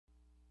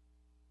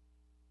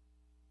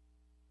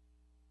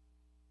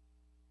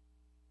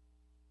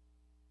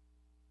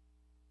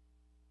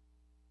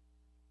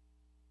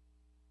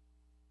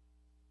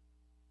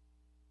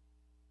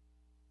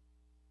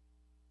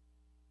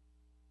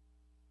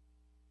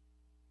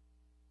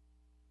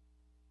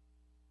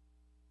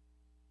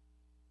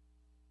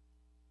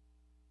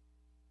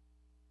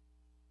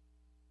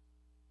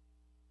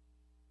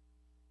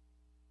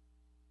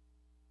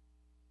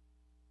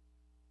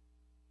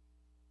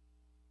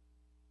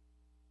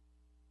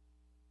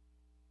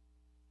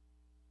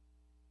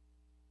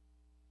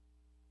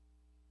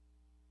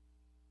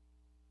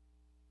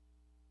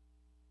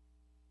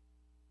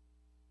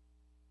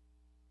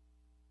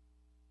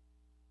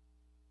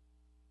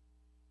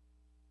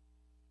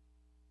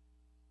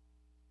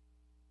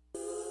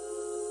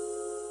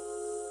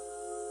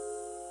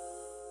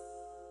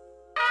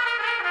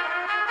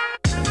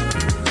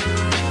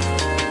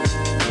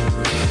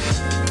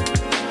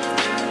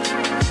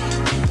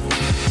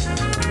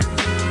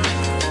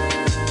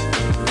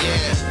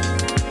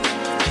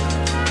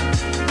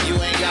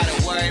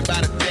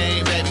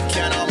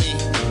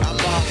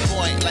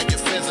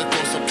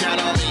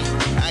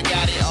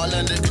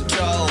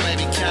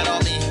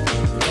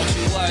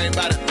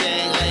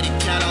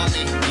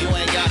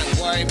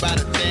about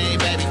a thing,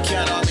 baby,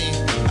 count on me.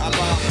 I'm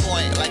on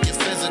point like it's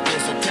physical,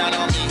 so count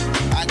on me.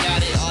 I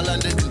got it all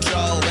under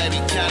control,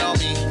 baby, count on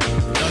me.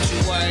 Don't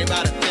you worry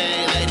about a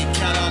thing, lady,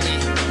 count on me.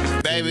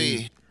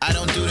 Baby, I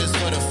don't do this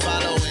for the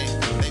following.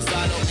 They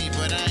follow me,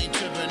 but I ain't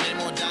tripping, they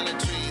more Dollar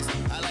Trees.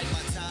 I like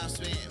my time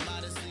spent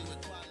modestly with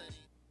quality.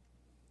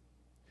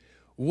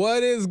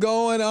 What is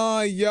going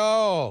on,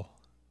 y'all?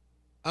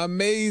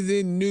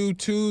 Amazing new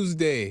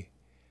Tuesday.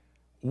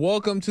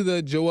 Welcome to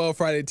the Joel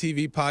Friday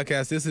TV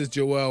podcast. This is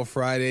Joel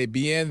Friday.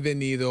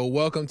 Bienvenido.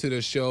 Welcome to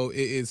the show. It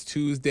is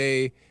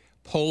Tuesday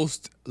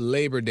post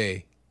Labor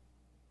Day.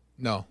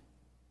 No,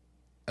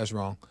 that's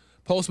wrong.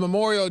 Post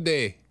Memorial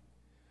Day.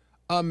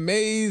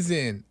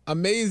 Amazing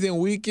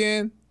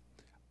weekend.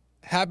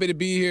 Happy to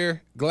be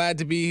here. Glad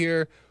to be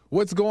here.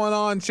 What's going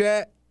on,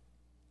 chat?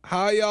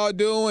 How y'all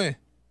doing?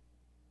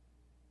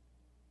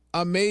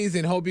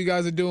 Amazing. Hope you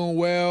guys are doing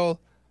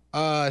well.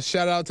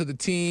 Shout out to the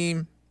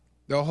team,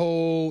 the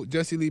whole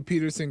Jesse Lee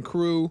Peterson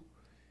crew,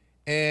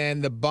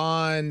 and the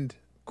Bond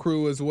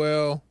crew as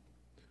well,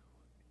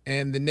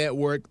 and the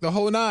network, the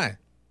whole nine.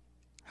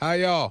 How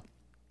y'all?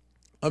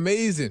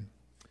 Amazing.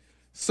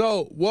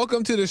 So,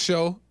 welcome to the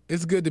show.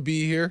 It's good to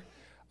be here.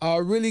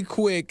 Really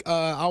quick,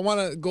 I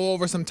want to go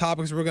over some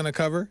topics we're going to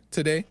cover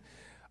today.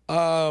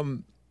 I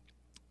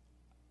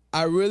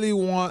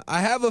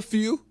have a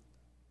few,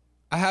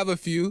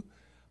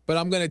 but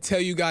I'm going to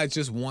tell you guys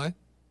just one,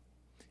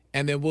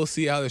 and then we'll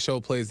see how the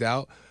show plays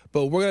out.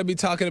 But we're going to be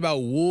talking about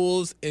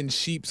wolves in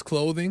sheep's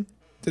clothing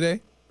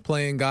today,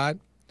 playing God.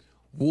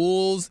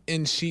 Wolves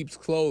in sheep's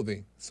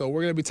clothing. So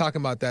we're going to be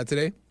talking about that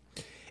today.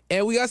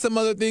 And we got some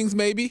other things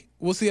maybe.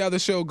 We'll see how the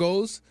show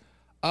goes.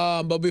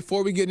 But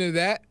before we get into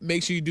that,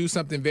 make sure you do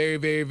something very,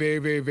 very, very,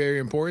 very, very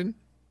important.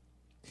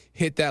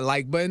 Hit that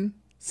like button.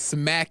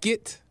 Smack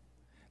it.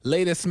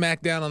 Lay the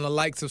smack down on the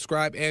like,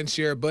 subscribe, and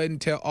share button.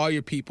 Tell all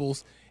your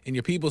peoples and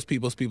your peoples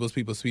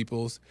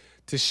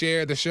to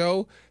share the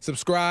show.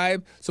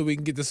 Subscribe so we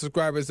can get the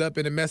subscribers up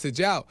and the message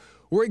out.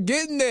 We're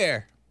getting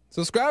there.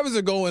 Subscribers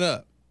are going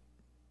up.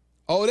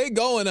 Oh, they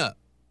going up.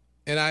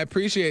 And I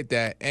appreciate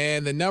that.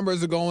 And the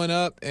numbers are going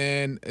up,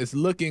 and it's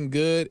looking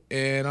good,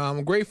 and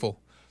I'm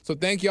grateful. So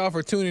thank y'all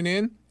for tuning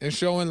in and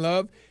showing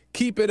love.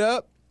 Keep it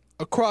up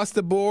across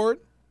the board.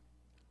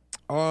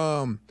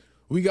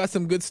 We got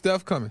some good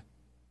stuff coming.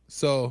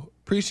 So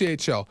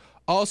appreciate y'all.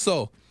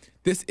 Also,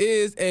 this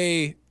is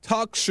a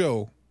talk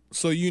show.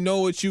 So you know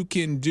what you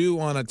can do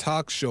on a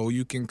talk show.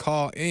 You can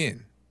call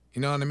in.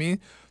 You know what I mean?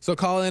 So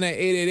call in at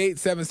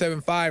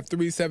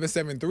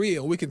 888-775-3773,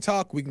 and we can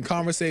talk, we can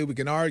conversate, we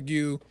can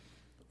argue,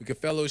 we can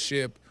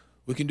fellowship,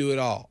 we can do it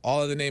all.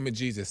 All in the name of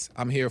Jesus.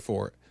 I'm here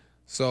for it.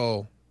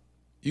 So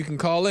you can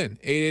call in,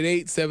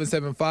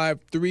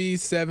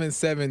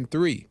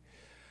 888-775-3773.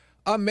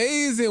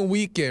 Amazing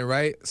weekend,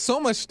 right? So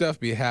much stuff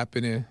be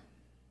happening.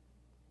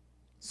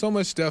 So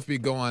much stuff be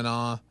going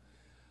on.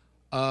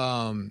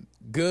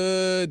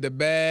 Good, the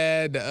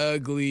bad, the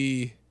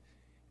ugly,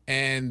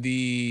 and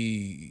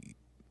the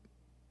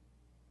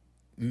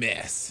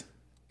mess.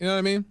 You know what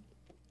I mean?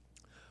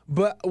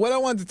 But what I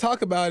wanted to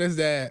talk about is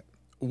that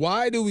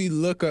why do we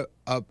look at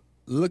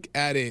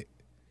it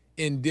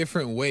in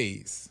different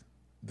ways?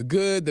 The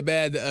good, the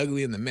bad, the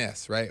ugly, and the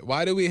mess, right?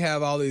 Why do we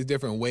have all these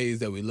different ways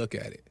that we look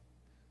at it?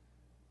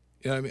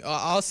 You know what I mean?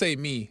 I'll say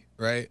me,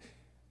 right?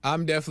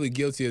 I'm definitely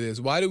guilty of this.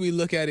 Why do we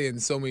look at it in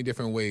so many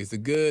different ways? The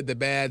good, the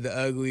bad, the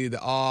ugly,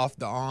 the off,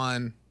 the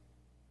on.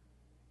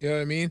 You know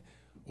what I mean?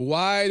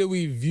 Why do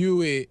we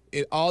view it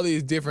in all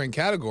these different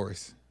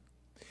categories?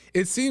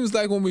 It seems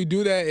like when we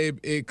do that,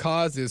 it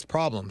causes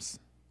problems.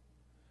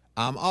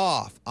 I'm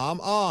off.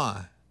 I'm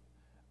on.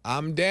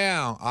 I'm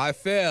down. I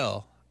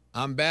fell.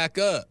 I'm back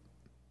up.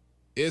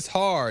 It's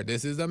hard.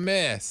 This is a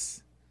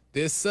mess.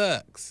 This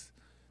sucks.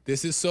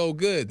 This is so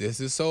good. This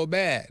is so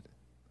bad.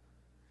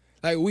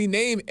 Like, we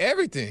name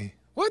everything.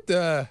 What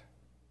the?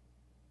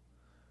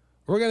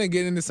 We're going to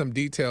get into some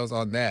details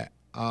on that.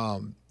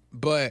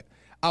 But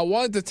I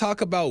wanted to talk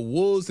about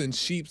wolves in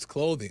sheep's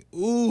clothing.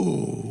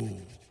 Ooh.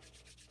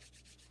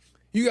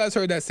 You guys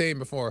heard that saying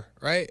before,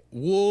 right?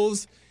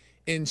 Wolves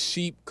in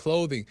sheep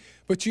clothing.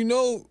 But you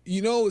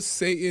know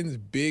Satan's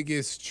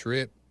biggest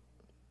trick?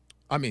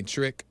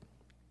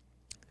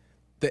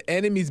 The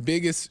enemy's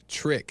biggest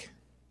trick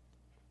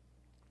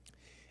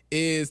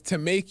is to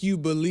make you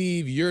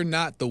believe you're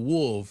not the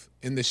wolf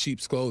in the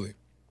sheep's clothing.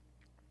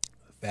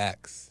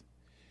 Facts.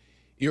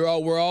 We're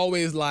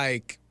always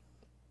like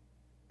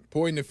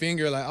pointing the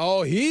finger like,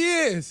 oh, he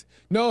is.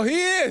 No,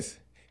 he is.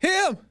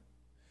 Him.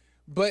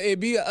 But it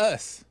be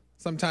us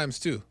sometimes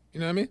too.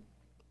 You know what I mean?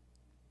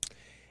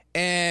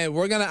 And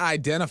we're going to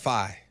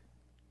identify.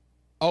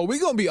 Oh, we're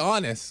going to be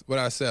honest with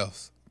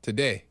ourselves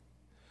today.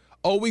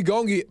 Oh, we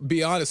going to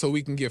be honest so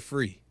we can get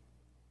free.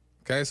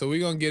 Okay, so we're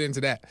going to get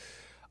into that.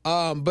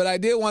 But I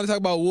did want to talk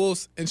about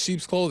wolves in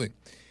sheep's clothing.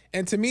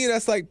 And to me,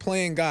 that's like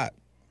playing God,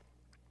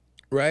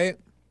 right?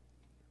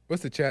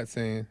 What's the chat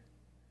saying?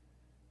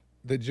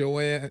 The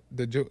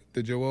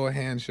Joel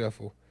hand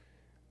shuffle.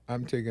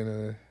 I'm taking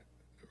a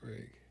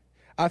break.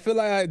 I feel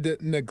like I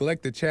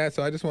neglect the chat,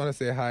 so I just want to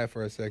say hi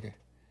for a second.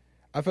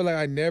 I feel like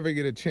I never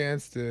get a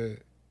chance to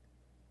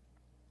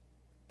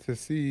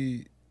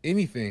see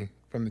anything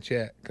from the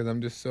chat because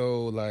I'm just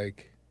so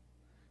like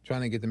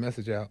trying to get the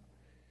message out.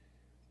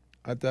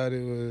 I thought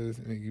it was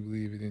make you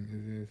believe it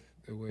in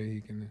the way he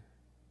can.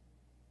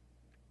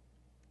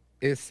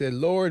 It said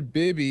Lord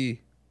Bibby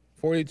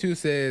 42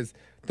 says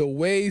the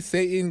way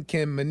Satan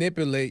can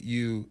manipulate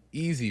you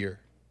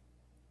easier.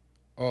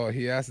 Oh,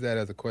 he asked that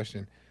as a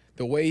question.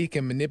 The way he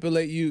can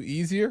manipulate you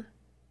easier?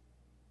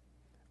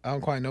 I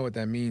don't quite know what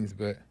that means,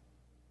 but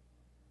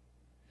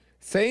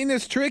Satan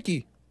is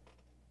tricky.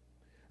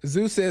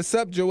 Zeus says,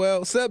 sup,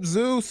 Joel. Sup,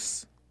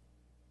 Zeus.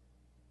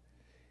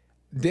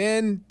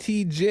 Den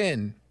T.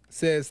 Jen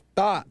says,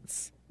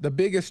 thoughts, the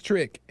biggest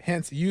trick,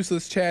 hence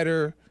useless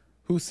chatter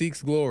who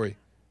seeks glory.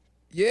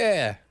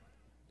 Yeah.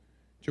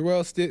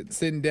 Joel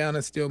sitting down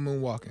and still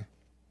moonwalking.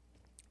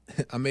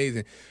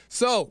 Amazing.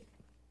 So,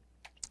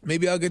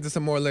 maybe I'll get to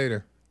some more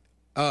later.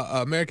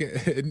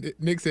 American,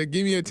 Nick said,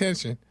 give me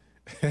attention.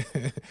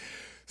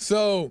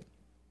 So,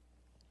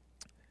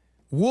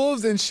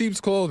 wolves in sheep's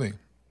clothing,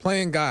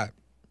 playing God.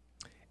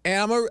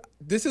 And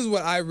this is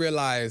what I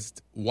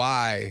realized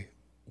why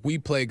we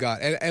play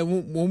God.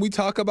 And when we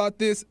talk about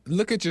this,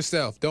 look at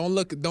yourself.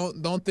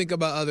 Don't think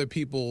about other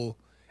people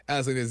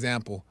as an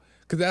example.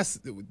 Because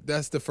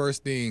that's the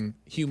first thing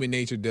human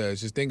nature does.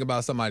 Just think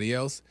about somebody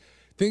else.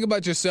 Think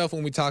about yourself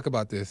when we talk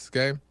about this,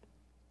 okay?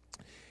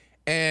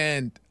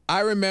 And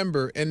I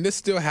remember, and this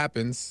still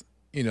happens,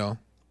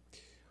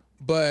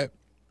 but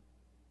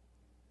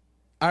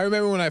I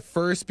remember when I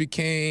first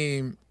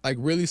became,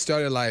 really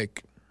started,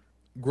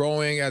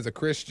 growing as a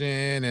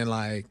Christian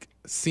and,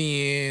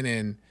 seeing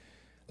and,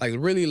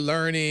 really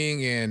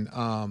learning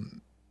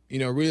and,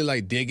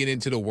 really, digging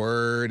into the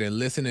word and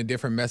listening to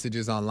different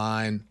messages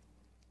online.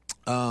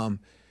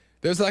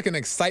 There's an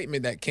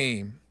excitement that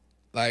came,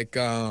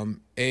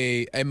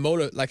 a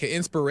motive, an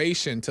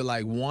inspiration to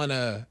want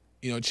to,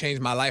 change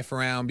my life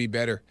around, be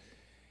better.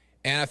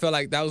 And I felt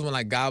like that was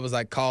when God was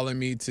calling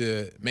me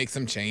to make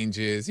some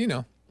changes,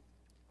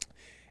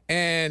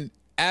 And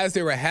as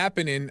they were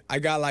happening, I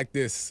got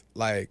this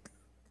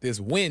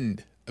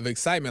wind of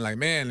excitement,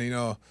 man,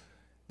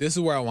 this is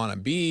where I want to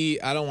be.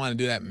 I don't want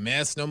to do that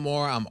mess no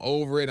more. I'm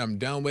over it. I'm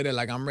done with it.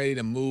 I'm ready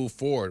to move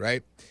forward,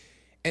 right?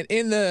 And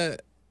in the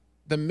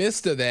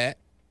midst of that,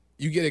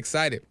 you get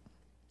excited.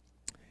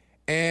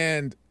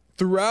 And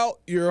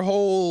throughout your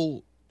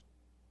whole,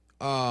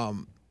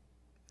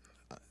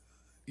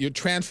 your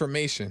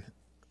transformation,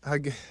 I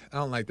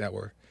don't like that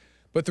word,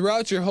 but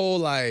throughout your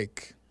whole, I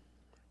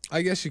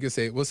guess you could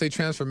say, we'll say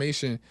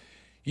transformation,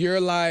 you're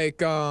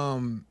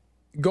going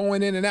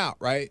in and out,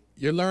 right?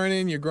 You're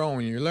learning, you're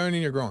growing, you're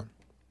learning, you're growing.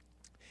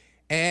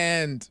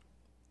 And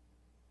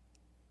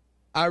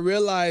I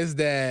realized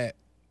that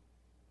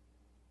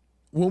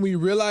when we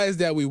realize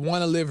that we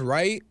want to live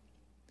right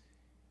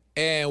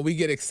and we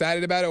get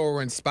excited about it or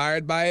we're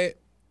inspired by it,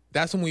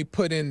 that's when we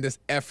put in this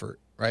effort,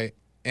 right?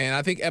 And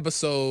I think I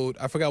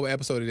forgot what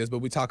episode it is, but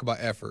we talk about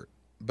effort.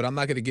 But I'm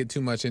not going to get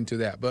too much into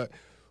that. But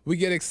we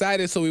get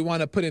excited, so we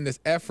want to put in this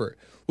effort.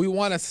 We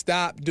want to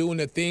stop doing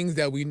the things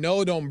that we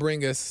know don't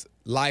bring us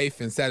life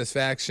and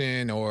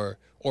satisfaction or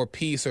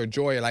peace or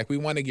joy. We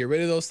want to get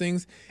rid of those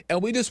things.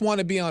 And we just want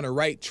to be on the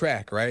right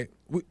track, right?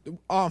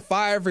 On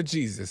fire for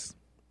Jesus.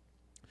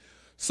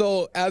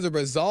 So as a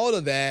result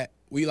of that,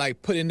 we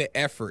put in the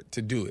effort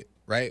to do it,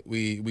 right?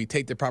 We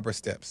take the proper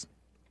steps.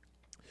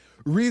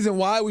 Reason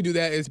why we do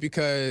that is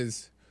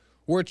because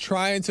we're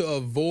trying to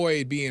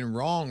avoid being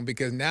wrong,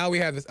 because now we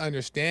have this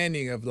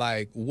understanding of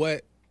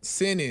what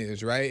sin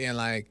is, right?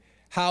 And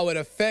how it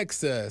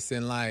affects us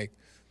and the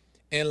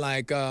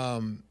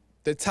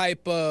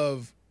type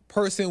of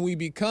person we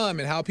become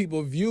and how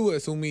people view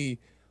us when we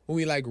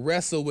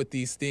wrestle with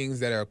these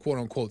things that are quote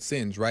unquote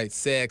sins, right?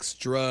 Sex,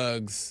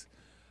 drugs,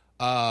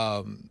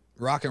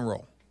 rock and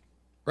roll,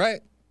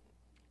 right?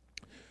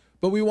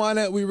 But we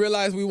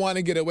realize we want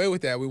to get away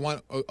with that. We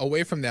want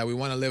away from that. We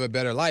want to live a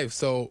better life.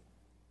 So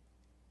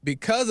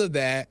because of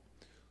that,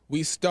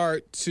 we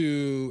start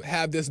to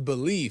have this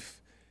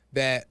belief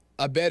that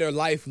a better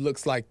life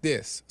looks like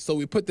this. So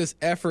we put this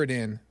effort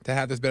in to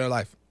have this better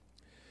life.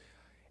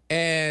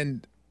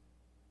 And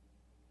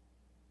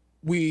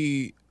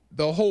the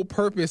whole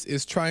purpose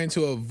is trying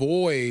to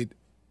avoid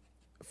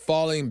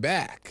falling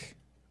back,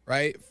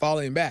 right?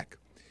 Falling back.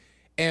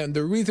 And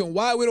the reason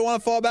why we don't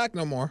want to fall back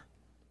no more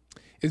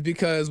is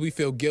because we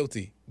feel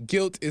guilty.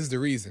 Guilt is the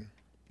reason,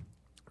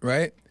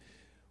 right?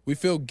 We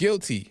feel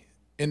guilty,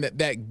 and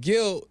that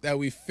guilt that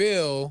we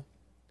feel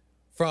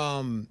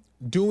from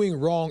doing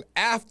wrong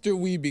after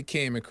we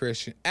became a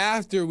Christian,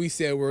 after we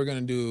said we were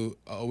going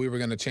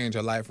to change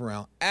our life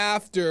around,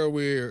 after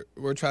we're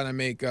trying to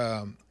make,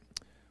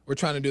 we're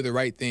trying to do the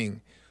right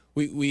thing,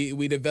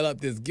 we develop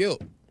this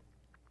guilt,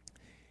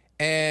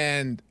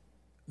 and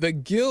the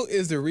guilt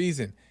is the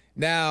reason.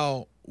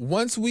 Now,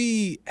 once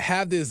we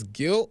have this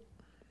guilt,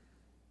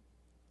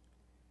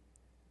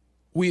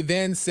 we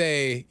then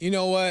say, you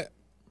know what?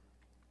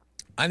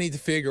 I need to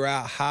figure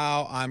out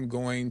how I'm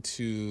going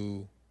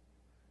to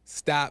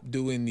stop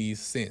doing these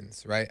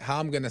sins, right? How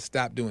I'm going to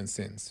stop doing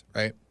sins,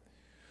 right?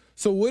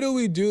 So what do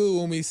we do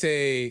when we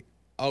say,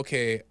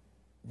 okay,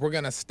 we're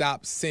going to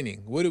stop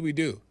sinning? What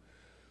do?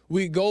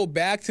 We go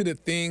back to the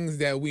things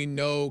that we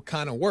know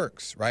kind of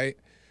works, right?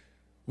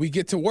 We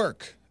get to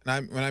work.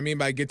 And what I mean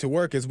by get to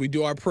work is we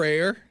do our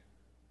prayer,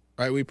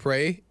 right? We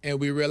pray and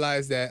we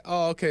realize that,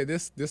 oh, okay,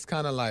 this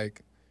kind of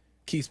like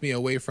keeps me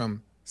away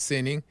from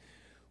sinning.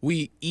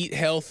 We eat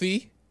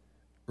healthy,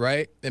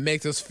 right? It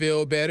makes us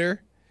feel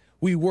better.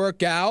 We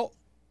work out.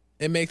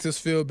 It makes us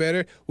feel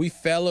better. We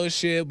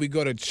fellowship. We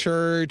go to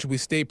church. We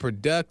stay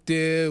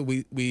productive.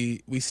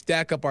 We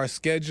stack up our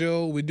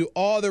schedule. We do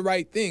all the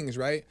right things,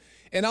 right?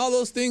 And all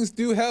those things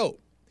do help.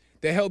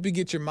 They help you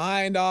get your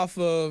mind off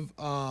of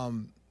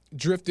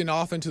drifting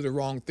off into the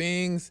wrong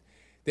things.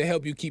 They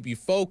help you keep you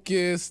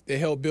focused. They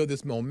help build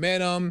this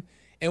momentum.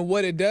 And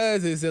what it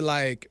does is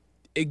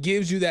it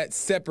gives you that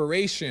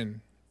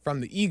separation from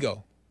the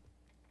ego,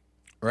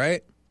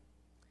 right?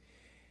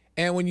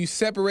 And when you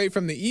separate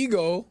from the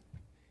ego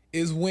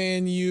is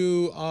when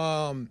you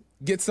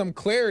get some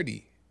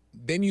clarity.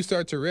 Then you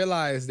start to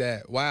realize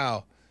that,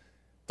 wow,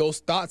 those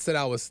thoughts that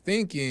I was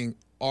thinking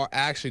are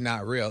actually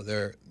not real.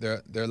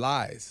 They're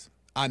lies.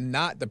 I'm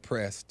not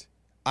depressed.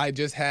 I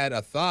just had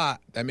a thought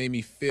that made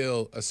me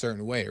feel a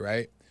certain way,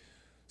 right?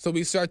 So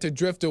we start to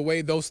drift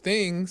away. Those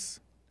things,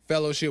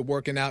 fellowship,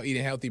 working out,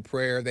 eating healthy,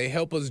 prayer, they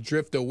help us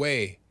drift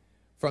away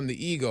from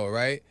the ego,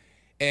 right?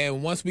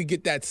 And once we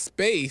get that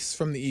space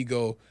from the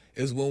ego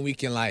is when we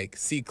can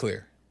see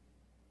clear,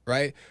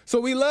 right? So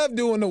we love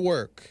doing the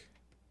work,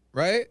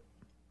 right?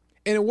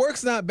 And the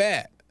work's not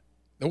bad.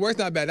 The work's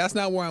not bad. That's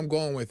not where I'm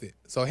going with it.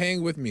 So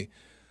hang with me.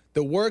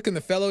 The work and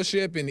the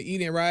fellowship and the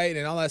eating right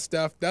and all that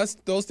stuff,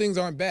 those things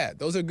aren't bad.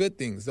 Those are good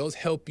things. Those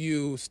help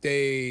you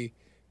stay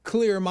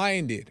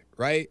clear-minded,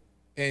 right?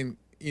 And,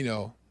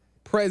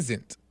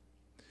 present.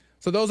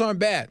 So those aren't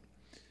bad.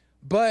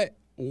 But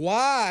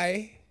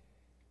why,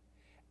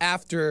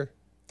 after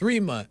 3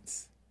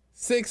 months,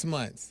 6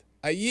 months,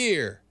 a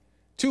year,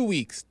 2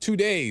 weeks, 2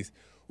 days,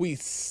 we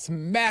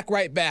smack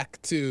right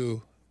back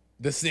to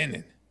the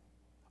sinning?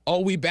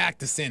 Oh, we back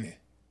to sinning.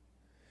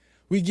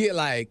 We get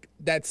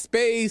that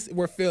space.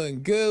 We're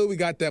feeling good. We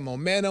got that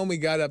momentum. We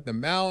got up the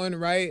mountain,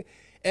 right?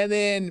 And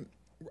then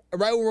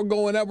right when we're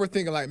going up, we're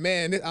thinking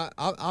man,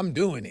 I'm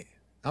doing it.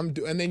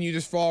 And then you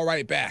just fall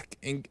right back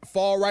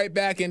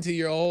into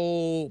your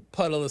whole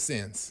puddle of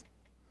sins.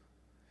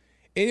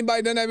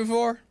 Anybody done that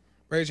before?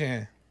 Raise your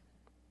hand.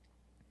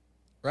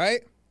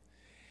 Right?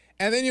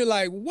 And then you're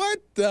like,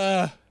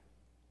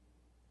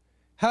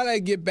 how did I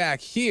get back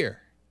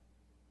here?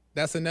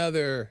 That's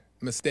another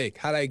mistake.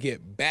 How did I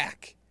get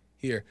back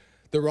here?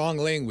 The wrong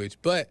language.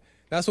 But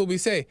that's what we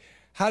say.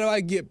 How did I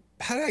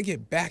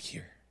get back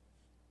here?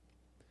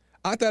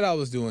 I thought I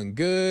was doing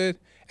good.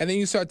 And then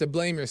you start to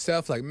blame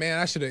yourself man,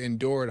 I should have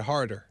endured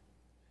harder.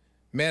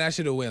 Man, I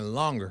should have went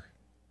longer.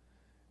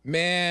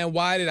 Man,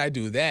 why did I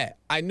do that?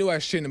 I knew I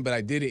shouldn't, but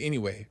I did it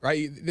anyway,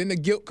 right? Then the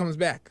guilt comes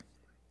back.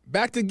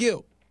 Back to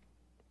guilt.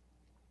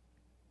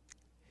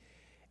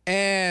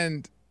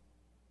 And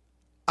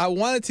I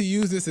wanted to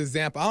use this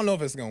example. I don't know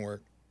if it's going to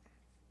work.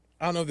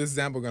 I don't know if this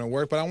example is going to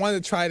work, but I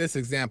wanted to try this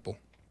example.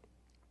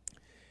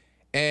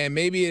 And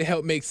maybe it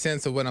helped make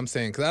sense of what I'm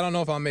saying, because I don't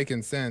know if I'm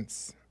making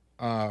sense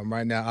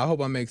right now. I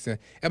hope I'm making sense.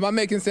 Am I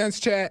making sense,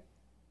 chat?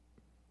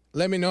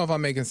 Let me know if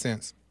I'm making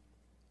sense.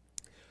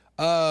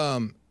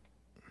 Because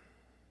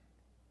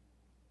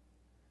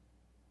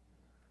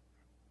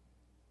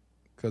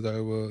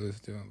our will is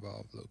still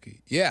involved, low-key.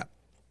 Yeah.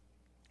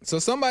 So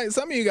some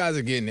of you guys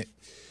are getting it.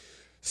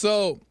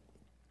 So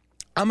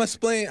I'm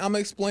gonna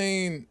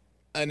explain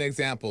an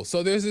example.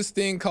 So there's this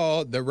thing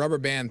called the rubber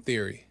band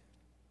theory.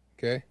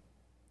 Okay.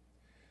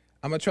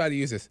 I'm gonna try to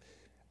use this.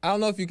 I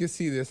don't know if you can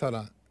see this. Hold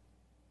on.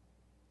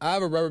 I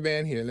have a rubber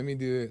band here. Let me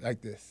do it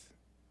like this.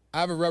 I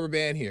have a rubber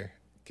band here.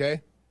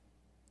 Okay.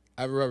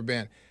 I have a rubber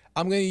band.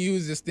 I'm gonna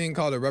use this thing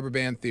called the rubber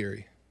band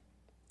theory.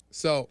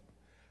 So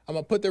I'm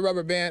gonna put the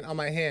rubber band on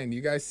my hand.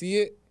 You guys see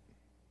it?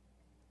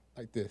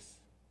 Like this.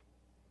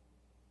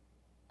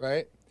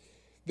 Right?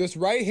 This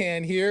right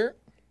hand here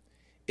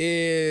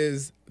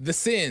is the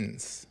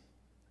sins,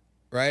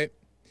 right?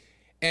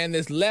 And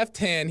this left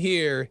hand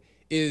here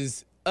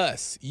is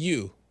us,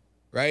 you,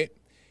 right?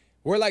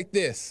 We're like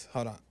this.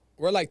 Hold on.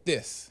 We're like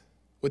this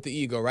with the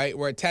ego, right?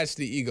 We're attached to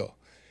the ego.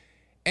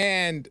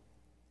 And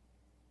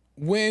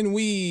when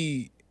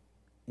we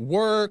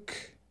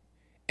work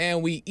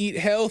and we eat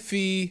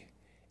healthy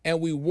and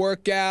we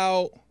work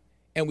out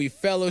and we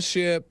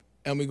fellowship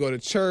and we go to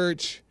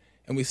church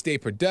and we stay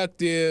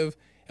productive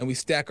and we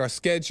stack our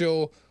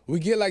schedule, we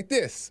get like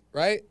this,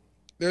 right?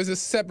 There's a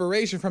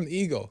separation from the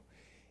ego.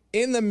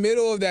 In the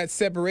middle of that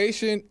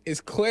separation is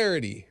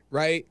clarity,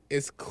 right?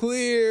 It's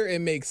clear,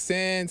 it makes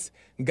sense.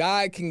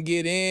 God can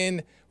get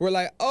in. We're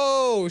like,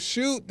 oh,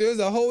 shoot, there's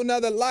a whole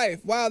nother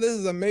life. Wow, this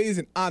is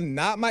amazing. I'm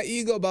not my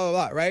ego, blah,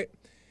 blah, blah, right?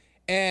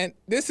 And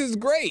this is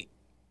great.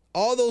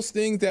 All those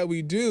things that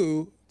we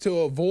do to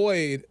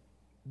avoid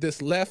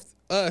this left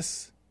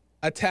us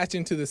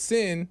attaching to the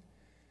sin,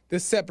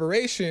 this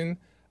separation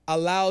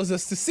allows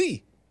us to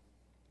see,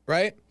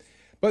 right?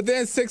 But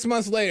then 6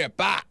 months later,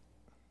 bah,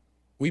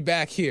 we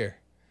back here.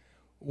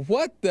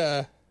 What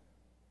the,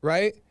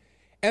 right?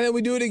 And then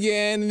we do it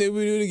again, and then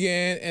we do it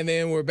again, and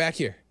then we're back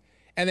here.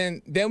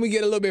 And then we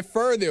get a little bit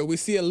further. We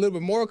see a little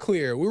bit more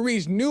clear. We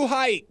reach new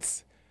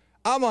heights.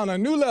 I'm on a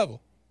new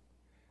level.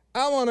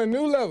 I'm on a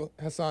new level.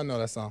 That song, know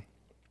that song.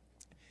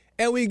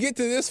 And we get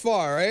to this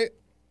far, right?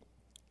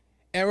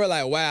 And we're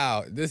like,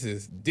 wow, this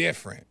is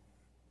different.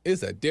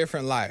 It's a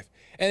different life.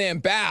 And then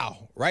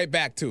bow, right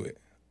back to it.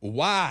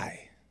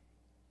 Why?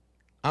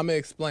 I'm going to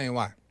explain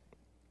why.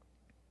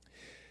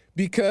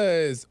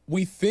 Because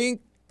we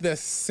think the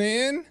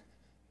sin,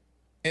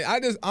 and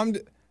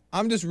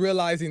I'm just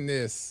realizing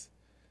this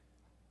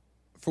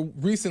for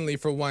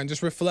one,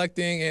 just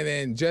reflecting, and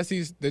then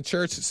the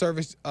church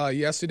service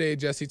yesterday,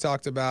 Jesse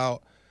talked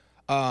about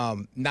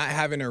not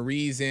having a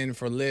reason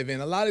for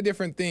living, a lot of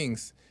different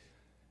things.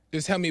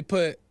 Just help me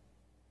put,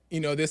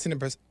 this in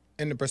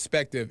the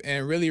perspective,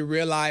 and really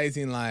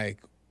realizing like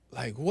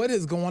what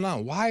is going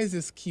on? Why does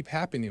this keep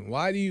happening?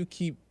 Why do you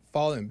keep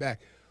falling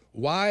back?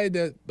 Why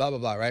does blah, blah,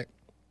 blah, right?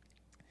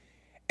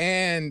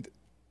 And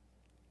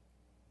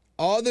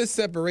all this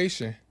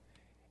separation,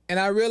 and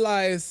I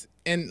realize,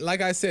 and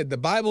like I said, the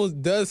Bible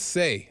does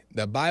say,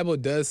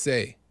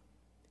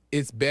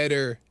 it's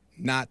better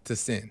not to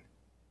sin.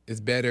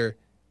 It's better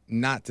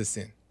not to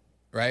sin,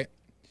 right?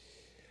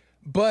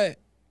 But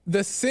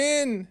the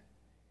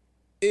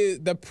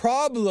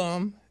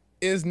problem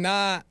is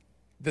not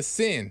the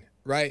sin,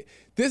 right?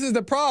 This is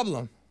the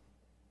problem.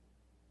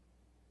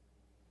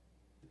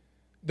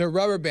 The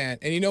rubber band.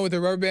 And you know what the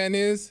rubber band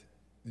is?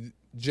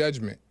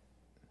 Judgment.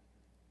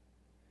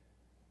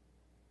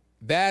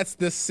 That's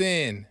the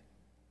sin.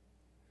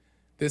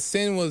 The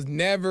sin was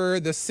never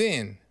the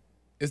sin.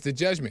 It's the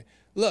judgment.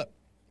 Look,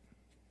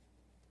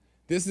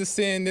 this is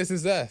sin, this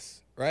is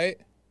us, right?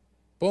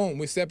 Boom,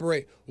 we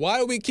separate. Why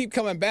do we keep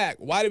coming back?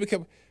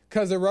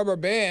 Because the rubber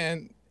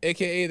band,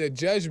 AKA the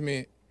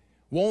judgment,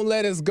 won't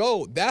let us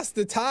go. That's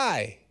the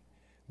tie.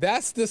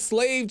 That's the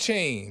slave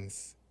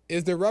chains,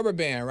 is the rubber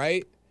band,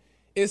 right?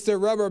 It's the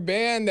rubber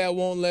band that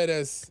won't let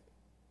us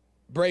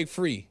break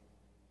free,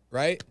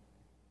 right?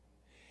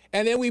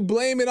 And then we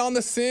blame it on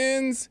the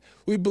sins,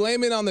 we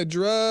blame it on the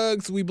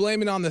drugs, we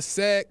blame it on the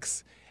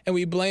sex, and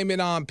we blame it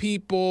on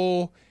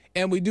people,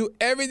 and we do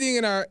everything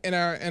in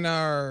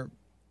our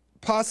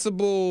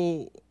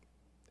possible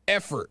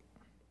effort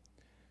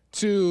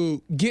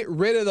to get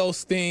rid of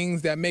those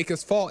things that make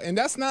us fall. And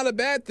that's not a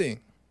bad thing.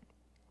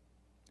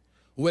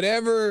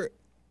 Whatever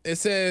it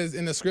says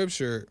in the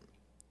scripture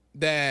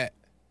that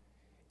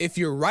if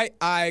your right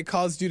eye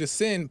causes you to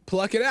sin,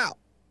 pluck it out.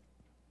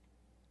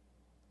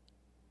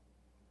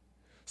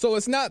 So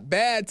it's not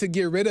bad to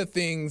get rid of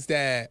things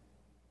that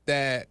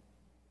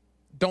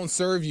don't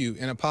serve you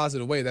in a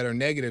positive way, that are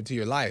negative to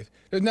your life.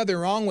 There's nothing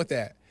wrong with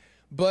that.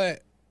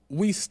 But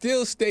we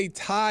still stay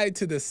tied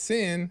to the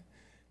sin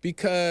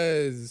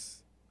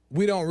because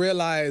we don't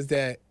realize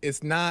that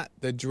it's not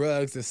the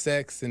drugs, the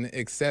sex, and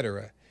et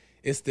cetera.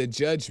 It's the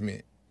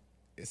judgment.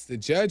 It's the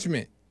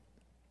judgment.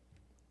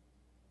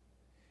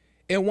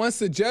 And once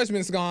the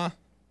judgment's gone,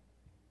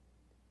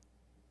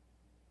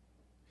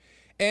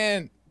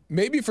 and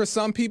maybe for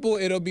some people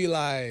it'll be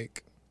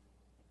like,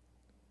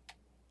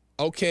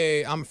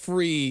 okay, I'm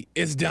free,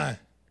 it's done.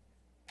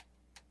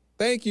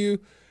 Thank you.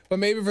 But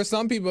maybe for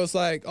some people it's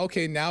like,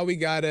 okay, now we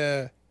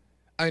gotta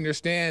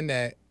understand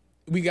that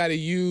we gotta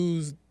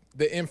use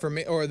the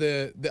information or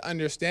the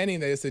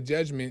understanding that it's a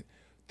judgment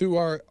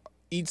through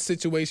each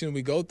situation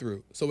we go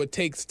through. So it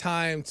takes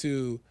time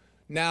to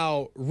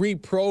now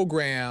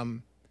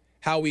reprogram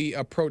how we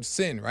approach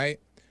sin, right?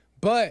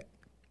 But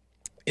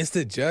it's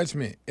the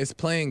judgment. It's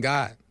playing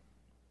God.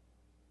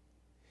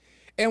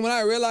 And when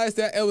I realized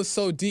that, it was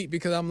so deep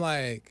because I'm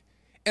like,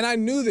 and I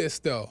knew this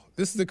though.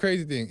 This is the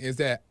crazy thing, is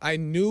that I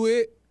knew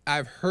it,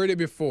 I've heard it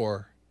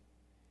before,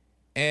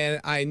 and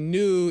I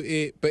knew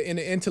it, but in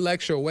an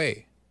intellectual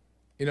way.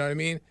 You know what I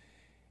mean?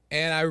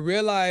 And I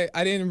realized,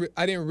 I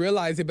didn't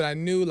realize it, but I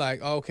knew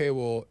like, okay,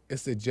 well,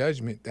 it's the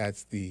judgment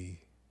that's the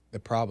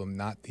problem,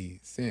 not the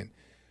sin.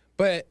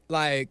 But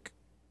like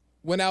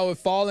when I would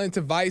fall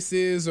into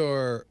vices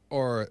or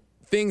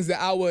things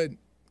that I would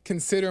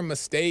consider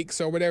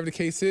mistakes or whatever the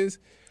case is,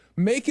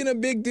 making a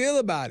big deal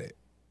about it,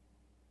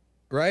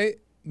 right?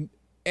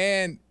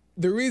 And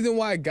the reason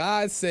why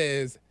God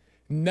says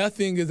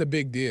nothing is a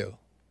big deal.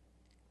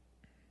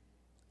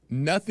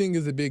 Nothing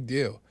is a big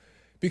deal.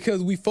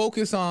 Because we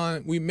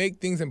make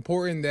things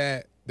important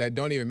that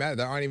don't even matter,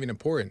 that aren't even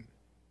important.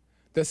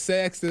 The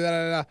sex,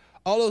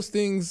 all those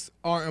things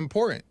are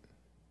important.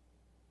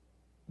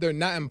 They're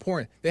not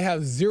important. They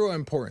have zero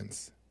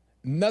importance.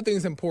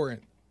 Nothing's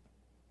important.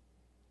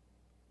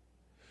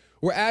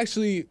 We're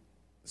actually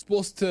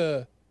supposed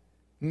to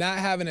not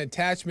have an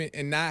attachment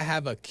and not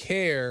have a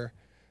care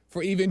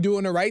for even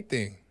doing the right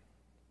thing.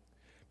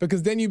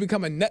 Because then you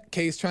become a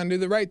nutcase trying to do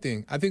the right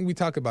thing. I think we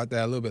talked about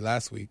that a little bit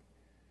last week.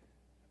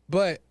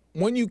 But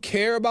when you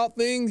care about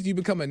things, you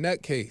become a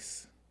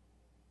nutcase.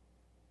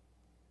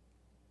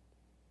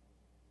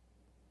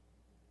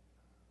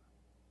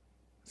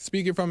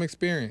 Speaking from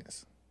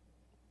experience.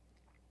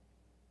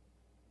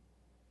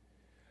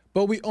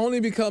 But we only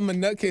become a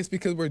nutcase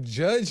because we're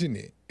judging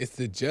it. It's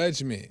the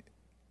judgment.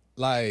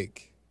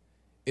 Like,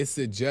 it's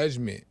the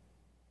judgment.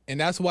 And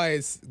that's why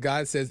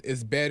God says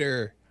it's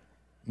better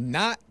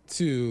not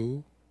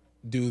to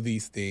do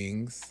these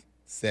things,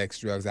 sex,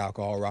 drugs,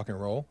 alcohol, rock and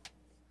roll.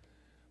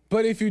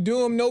 But if you do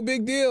them, no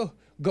big deal.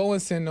 Go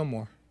and sin no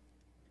more.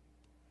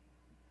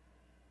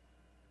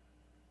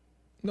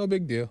 No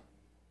big deal.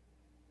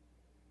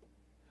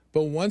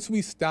 But once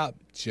we stop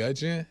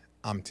judging,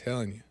 I'm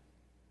telling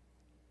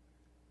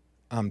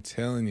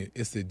you,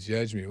 it's the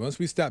judgment. Once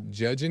we stop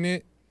judging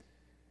it,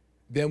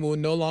 then we'll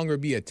no longer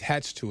be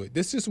attached to it.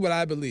 This is what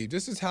I believe.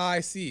 This is how I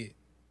see it.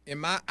 In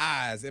my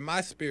eyes, in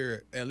my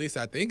spirit, at least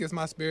I think it's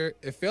my spirit.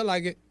 It feel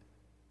like it.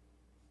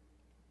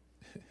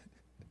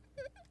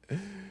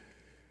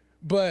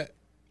 But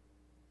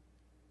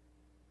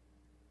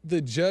the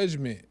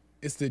judgment,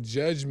 it's the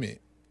judgment.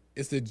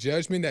 It's the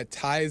judgment that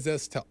ties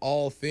us to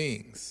all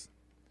things.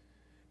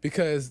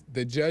 Because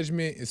the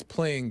judgment is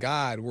playing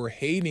God. We're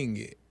hating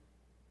it.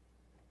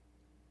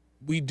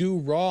 We do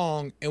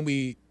wrong and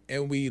we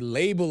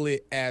label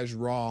it as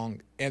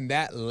wrong, and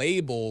that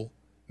label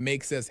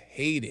makes us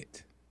hate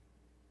it.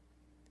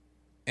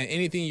 And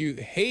anything you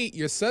hate,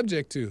 you're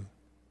subject to.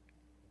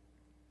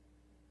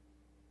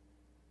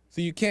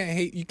 So you can't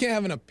hate, you can't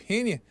have an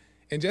opinion.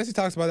 And Jesse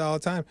talks about that all the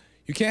time.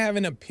 You can't have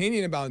an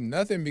opinion about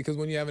nothing, because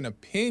when you have an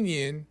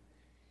opinion,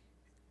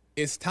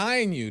 it's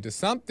tying you to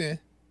something,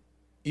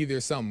 either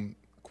something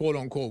quote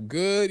unquote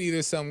good,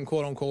 either something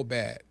quote unquote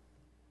bad.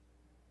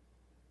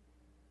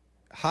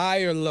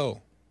 High or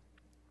low.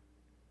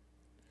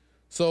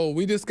 So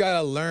we just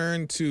gotta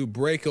learn to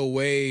break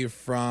away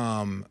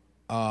from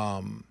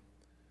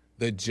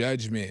the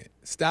judgment.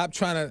 Stop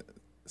trying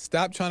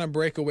to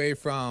break away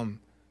from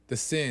the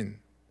sin,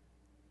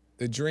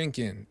 the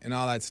drinking, and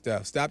all that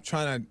stuff.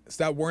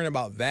 Stop worrying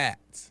about that.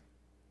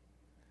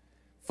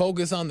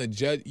 Focus on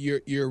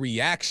your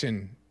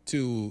reaction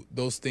to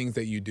those things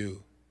that you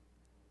do.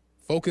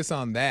 Focus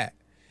on that.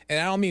 And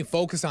I don't mean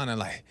focus on it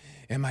like,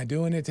 am I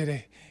doing it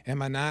today?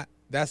 Am I not?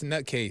 That's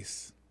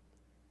nutcase,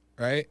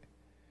 right?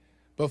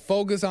 But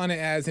focus on it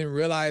as in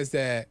realize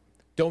that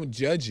don't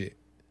judge it.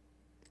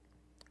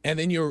 And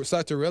then you'll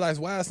start to realize,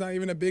 wow, it's not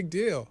even a big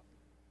deal.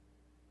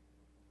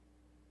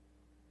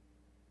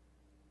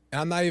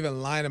 And I'm not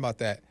even lying about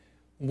that.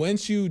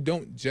 Once you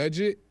don't judge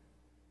it,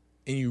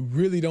 and you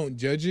really don't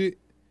judge it,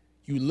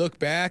 you look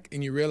back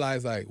and you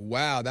realize like,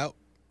 wow,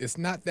 it's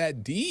not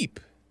that deep.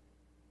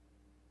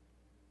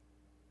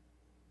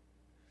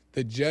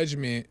 The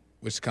judgment,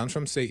 which comes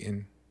from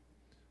Satan,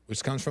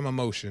 which comes from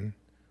emotion,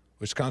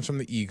 which comes from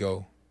the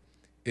ego,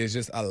 is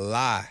just a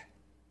lie.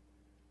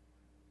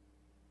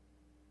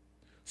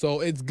 So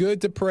it's good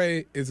to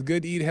pray, it's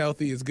good to eat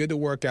healthy, it's good to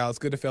work out, it's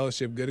good to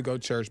fellowship, good to go to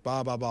church,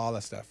 blah, blah, blah, all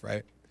that stuff,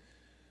 right?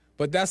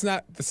 But that's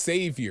not the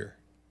Savior.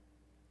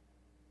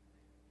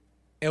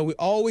 And we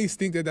always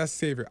think that that's the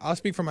Savior. I'll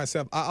speak for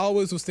myself. I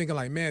always was thinking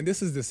like, man,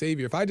 this is the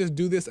Savior. If I just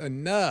do this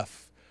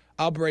enough,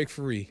 I'll break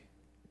free.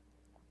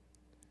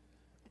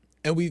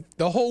 And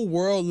the whole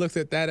world looks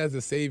at that as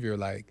a Savior.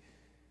 Like,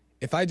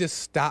 if I just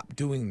stop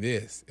doing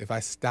this, if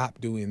I stop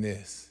doing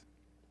this.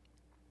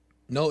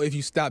 No, if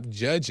you stop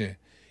judging.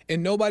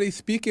 And nobody's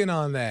speaking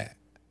on that.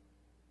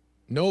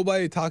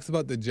 Nobody talks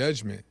about the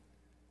judgment.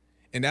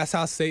 And that's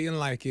how Satan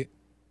like it.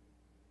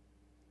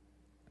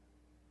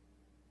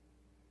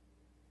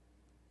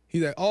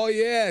 He's like, oh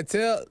yeah,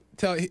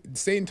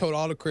 Satan told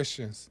all the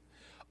Christians.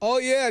 Oh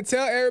yeah,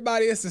 tell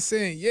everybody it's a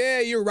sin. Yeah,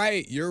 you're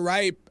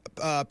right,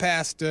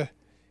 Pastor.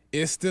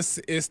 It's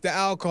the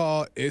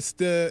alcohol, it's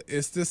the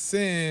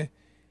sin,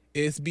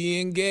 it's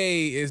being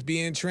gay, it's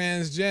being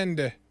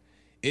transgender,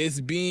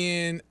 it's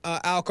being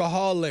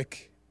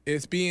alcoholic,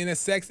 it's being a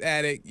sex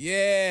addict.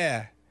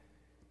 Yeah,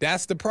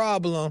 that's the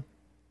problem.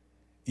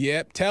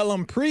 Yep, tell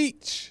them,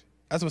 preach.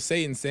 That's what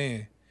Satan's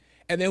saying.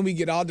 And then we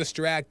get all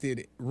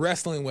distracted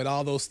wrestling with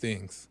all those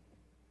things.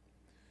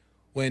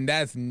 When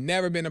that's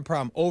never been a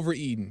problem.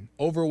 Overeating,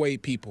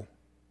 overweight people.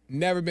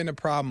 Never been a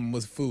problem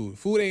with food.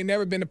 Food ain't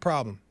never been a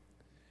problem.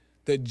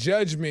 The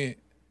judgment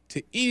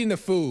to eating the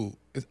food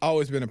has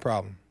always been a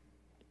problem.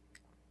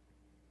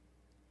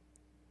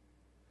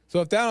 So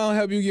if that don't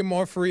help you get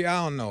more free,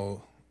 I don't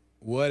know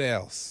what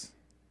else.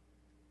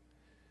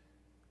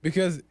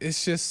 Because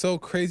it's just so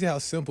crazy how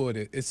simple it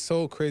is. It's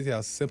so crazy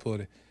how simple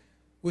it is.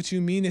 What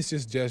you mean it's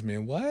just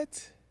judgment?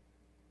 What?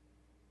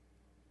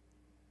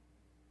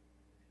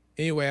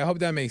 Anyway, I hope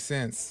that makes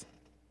sense.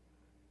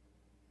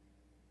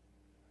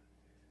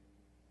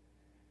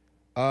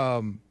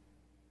 I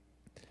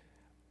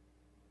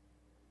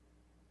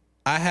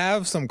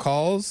have some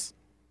calls.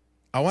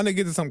 I want to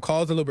get to some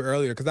calls a little bit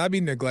earlier because I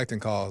be neglecting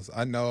calls.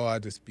 I know I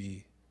just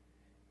be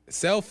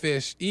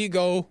selfish,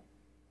 ego.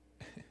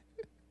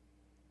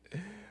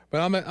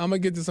 But I'm gonna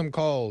get to some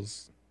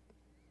calls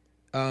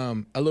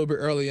a little bit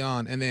early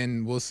on, and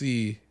then we'll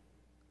see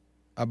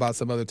about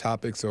some other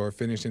topics or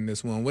finishing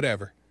this one,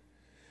 whatever.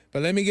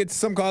 But let me get to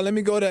some call. Let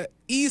me go to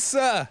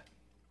Issa.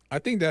 I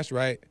think that's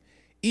right.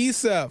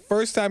 Issa,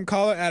 first time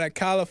caller out of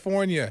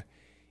California.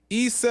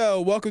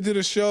 Issa, welcome to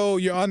the show.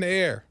 You're on the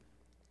air.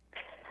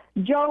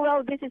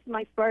 Joel, this is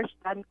my first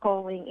time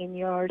calling in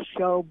your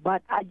show,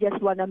 but I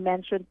just want to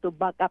mention to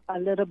back up a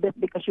little bit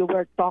because you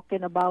were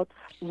talking about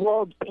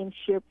wolves in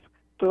sheep's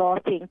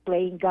clothing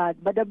playing God.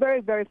 But the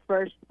very, very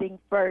first thing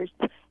first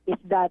is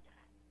that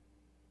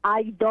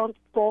I don't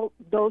fault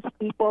those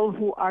people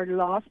who are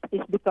lost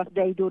is because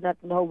they do not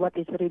know what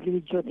is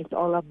religion is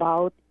all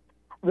about,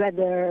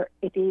 whether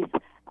it is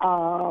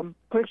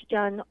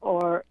Christian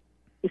or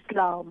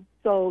Islam.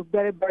 So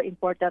very, very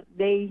important.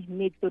 They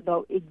need to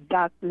know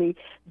exactly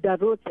the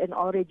roots and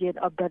origin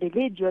of the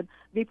religion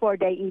before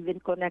they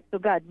even connect to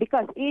God.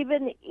 Because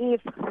even if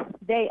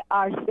they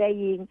are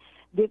saying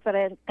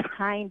different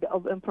kind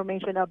of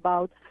information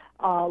about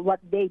what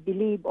they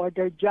believe or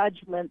their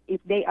judgment, if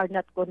they are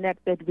not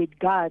connected with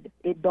God,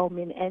 it don't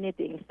mean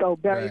anything. So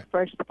very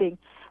first thing,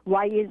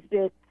 why is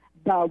it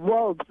the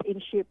wolves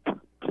in sheep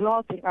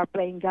clothing are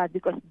playing God?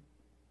 Because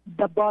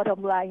the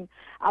bottom line,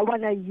 I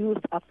want to use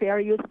a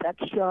fair use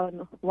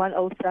section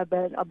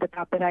 107 of the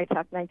Copyright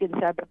Act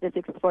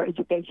 1976 for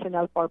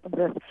educational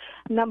purposes.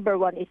 Number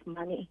one is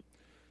money.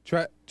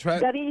 Try.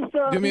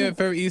 Do me a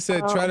favor,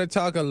 Issa. Try to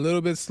talk a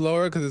little bit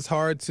slower because it's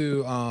hard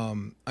to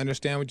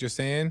understand what you're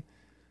saying.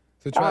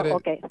 So try to,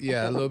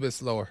 a little bit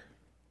slower.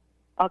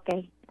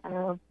 Okay.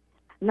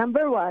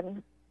 Number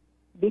one,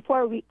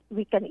 before we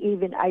can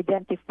even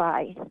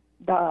identify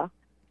the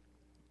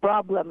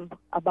problem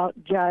about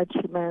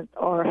judgment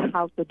or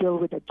how to deal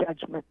with the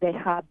judgment, they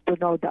have to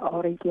know the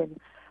origin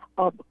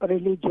of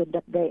religion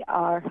that they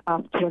are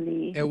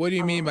actually. And what do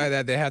you mean by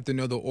that? They have to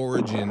know the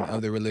origin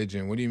of the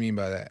religion. What do you mean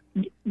by that?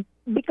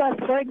 Because,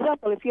 for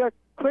example, if you're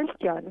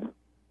Christian,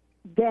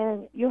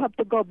 then you have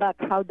to go back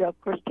how the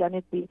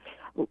Christianity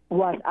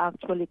was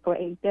actually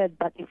created.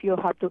 But if you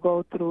have to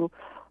go through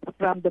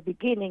from the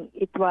beginning,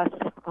 it was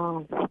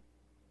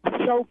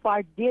so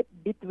far deep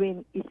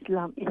between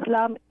Islam.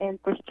 Islam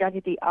and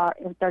Christianity are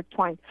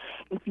intertwined.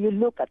 If you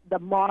look at the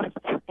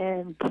mosques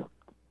and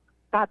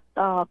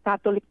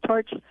Catholic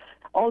Church,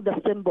 all the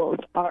symbols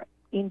are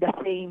in the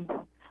same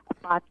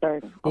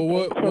pattern. Well,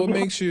 what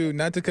makes you,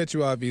 not to cut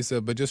you off,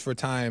 Issa, but just for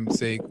time's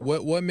sake,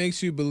 what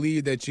makes you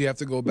believe that you have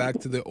to go back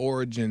to the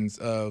origins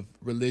of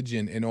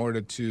religion in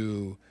order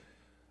to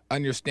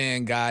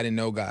understand God and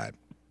know God?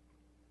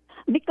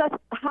 Because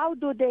how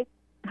do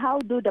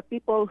the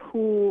people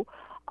who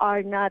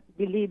are not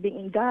believing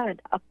in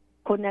God are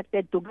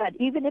connected to God?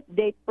 Even if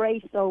they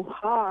pray so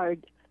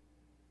hard,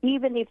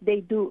 even if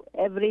they do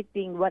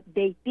everything what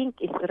they think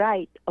is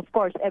right, of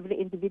course, every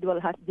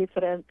individual has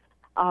different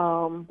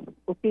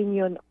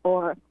opinion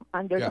or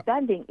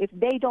understanding. If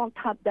they don't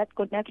have that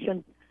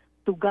connection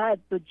to God,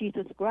 to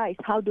Jesus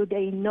Christ, how do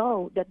they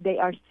know that they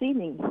are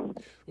sinning?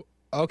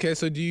 Okay,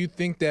 so do you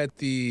think that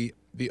the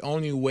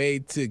only way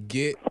to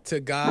get to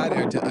God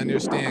or to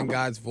understand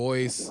God's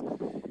voice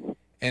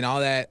and all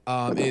that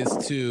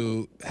is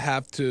to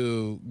have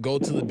to go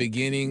to the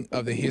beginning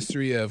of the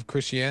history of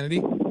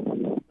Christianity?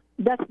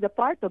 That's the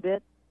part of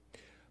it.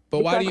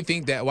 But why do you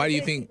think that? Why do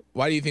you think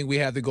we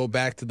have to go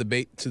back to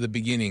the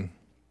beginning?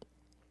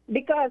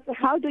 Because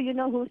how do you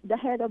know who's the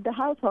head of the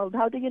household?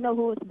 How do you know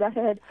who's the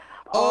head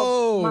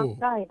of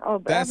mankind?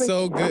 That's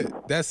so good.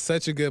 That's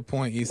such a good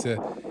point, Issa.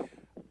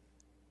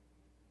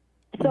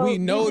 So we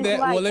know that.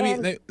 Well,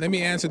 let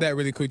me answer that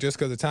really quick, just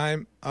because of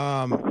time.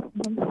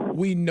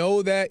 We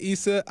know that,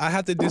 Issa. I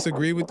have to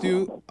disagree with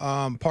you,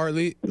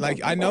 partly.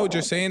 Like, I know what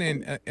you're saying,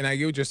 and I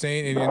get what you're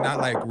saying, and you're not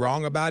like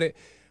wrong about it.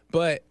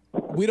 But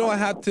we don't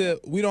have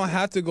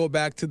to go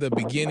back to the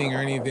beginning or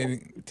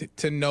anything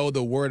to know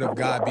the Word of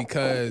God,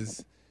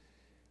 because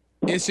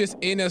it's just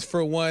in us,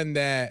 for one,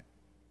 that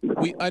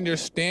we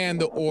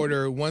understand the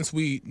order once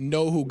we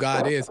know who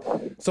God is.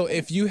 So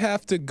if you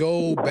have to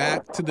go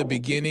back to the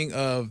beginning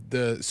of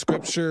the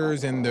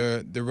scriptures and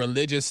the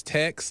religious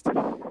text,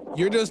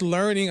 you're just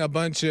learning a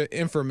bunch of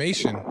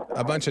information,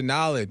 a bunch of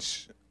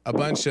knowledge, a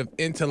bunch of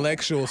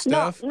intellectual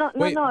stuff. No.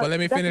 But let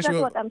me finish. That's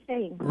what I'm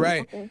saying.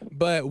 Right. Okay.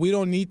 But we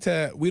don't need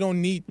text. We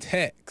don't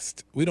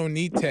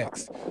need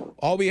text.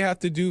 All we have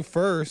to do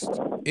first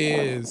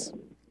is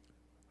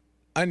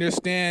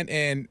understand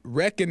and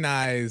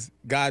recognize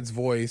God's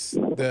voice,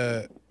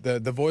 the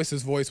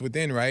voice's voice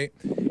within, right?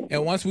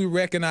 And once we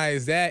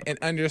recognize that and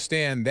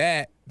understand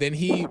that, then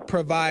he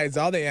provides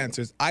all the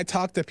answers. I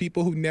talk to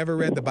people who never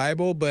read the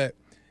Bible, but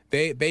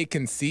they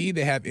can see,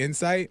 they have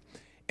insight,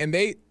 and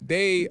they'll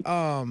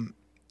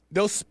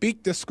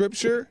speak the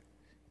scripture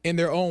in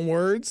their own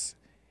words,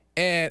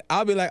 and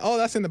I'll be like, oh,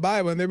 that's in the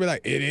Bible, and they'll be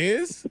like, it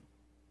is?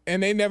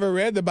 And they never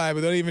read the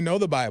Bible, they don't even know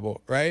the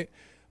Bible, right?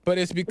 But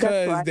it's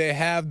because they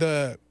have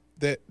the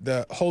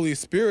Holy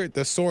Spirit,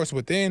 the source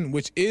within,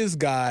 which is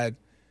God,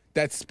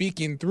 that's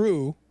speaking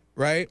through,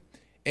 right?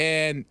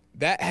 And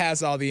that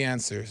has all the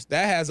answers.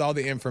 That has all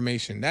the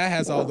information. That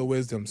has all the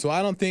wisdom. So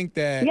I don't think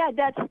that... Yeah,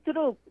 that's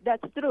true.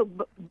 That's true.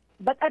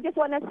 But I just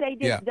want to say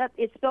this, that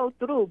it's so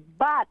true.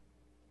 But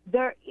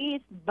there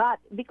is, but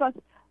because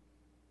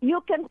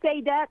you can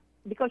say that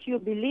because you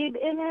believe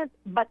in it,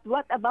 but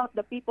what about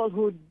the people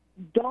who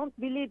don't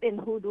believe and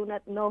who do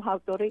not know how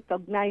to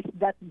recognize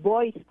that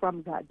voice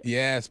from God?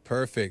 Yes,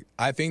 perfect.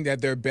 I think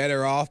that they're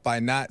better off by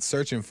not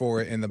searching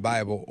for it in the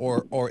Bible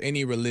or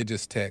any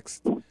religious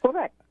text.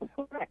 Correct.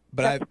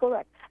 But That's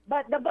correct.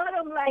 But the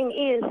bottom line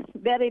is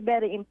very,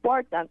 very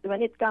important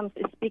when it comes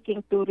to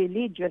speaking to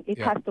religion. It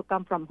has to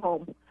come from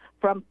home,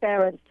 from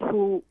parents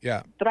who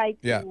try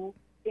to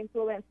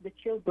influence the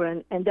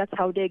children, and that's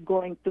how they're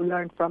going to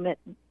learn from it.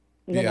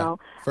 You know,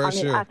 sure.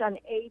 As an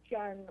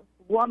Asian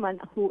woman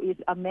who is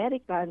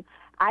American,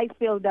 I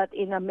feel that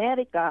in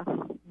America,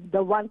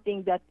 the one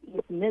thing that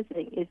is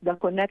missing is the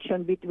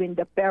connection between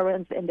the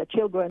parents and the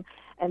children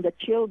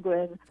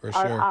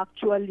are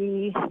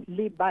actually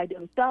live by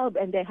themselves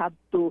and they have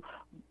to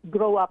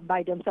grow up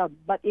by themselves.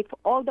 But if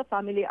all the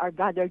family are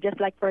gathered,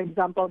 just like, for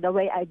example, the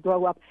way I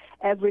grow up,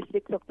 every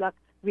 6 o'clock,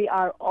 we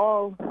are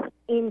all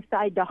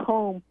inside the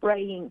home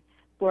praying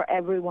for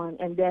everyone,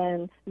 and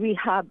then we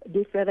have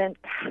different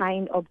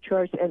kind of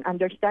church and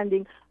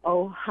understanding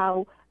of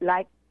how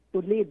like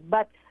to live.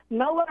 But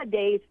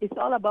nowadays, it's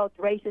all about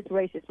races,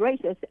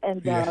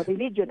 and the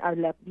religion are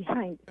left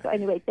behind. So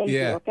anyway, thank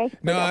you. Okay.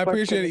 No, I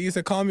appreciate it,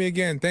 Issa. Call me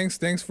again. Thanks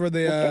for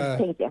the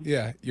thank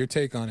you. your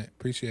take on it.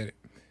 Appreciate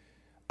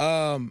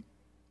it.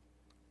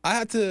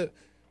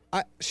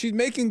 She's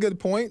making good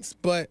points,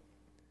 but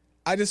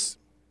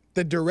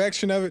the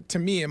direction of it, to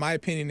me, in my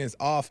opinion, is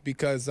off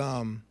because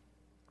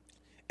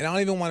and I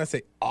don't even want to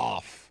say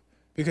off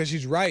because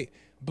she's right,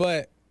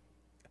 but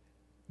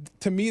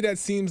to me that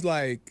seems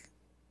like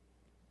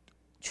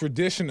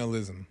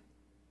traditionalism,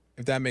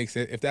 if that makes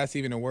it, if that's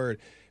even a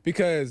word,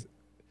 because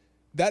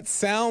that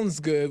sounds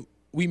good.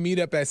 We meet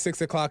up at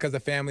 6 o'clock as a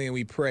family and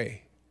we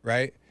pray,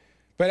 right?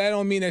 But that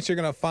don't mean that you're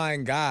gonna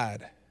find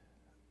God.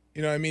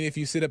 You know what I mean? If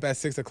you sit up at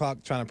 6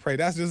 o'clock trying to pray,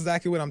 that's just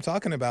exactly what I'm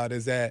talking about.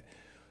 Is that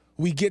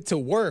we get to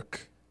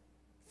work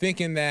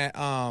thinking that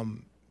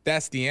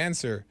that's the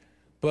answer,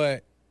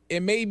 but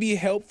it may be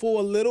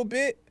helpful a little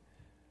bit,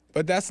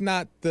 but that's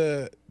not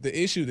the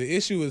issue. The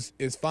issue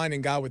is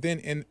finding God within.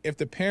 And if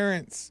the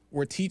parents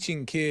were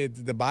teaching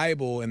kids the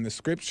Bible and the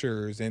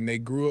scriptures, and they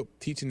grew up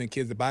teaching the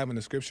kids the Bible and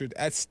the scriptures,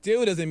 that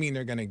still doesn't mean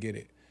they're going to get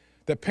it.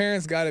 The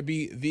parents got to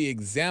be the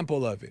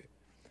example of it.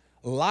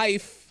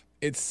 Life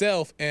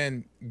itself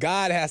and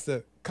God has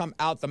to come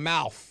out the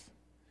mouth,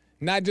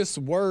 not just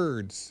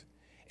words.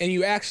 And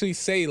you actually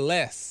say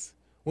less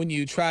when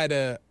you try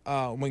to,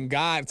 when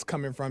God's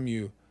coming from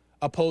you,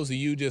 opposed to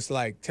you just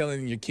like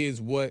telling your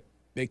kids what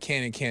they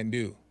can and can't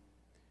do.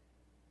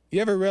 You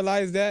ever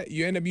realize that?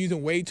 You end up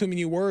using way too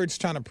many words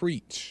trying to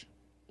preach,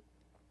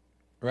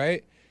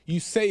 right? You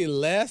say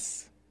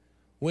less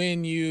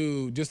when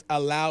you just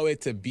allow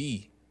it to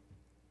be.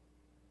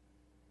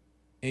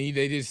 And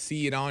they just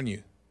see it on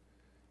you.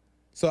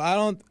 So I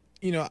don't,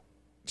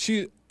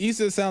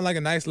 Issa sounds like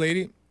a nice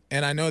lady.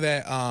 And I know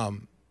that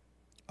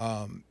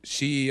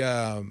she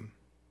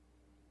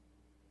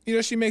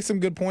makes some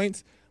good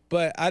points.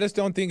 But I just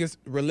don't think it's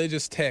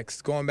religious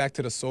text, going back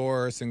to the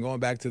source and going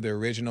back to the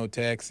original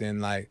text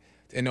and like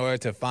in order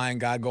to find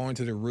God, going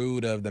to the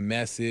root of the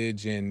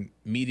message and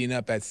meeting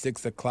up at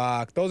 6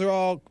 o'clock. Those are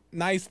all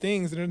nice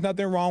things. There's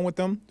nothing wrong with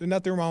them. There's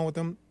nothing wrong with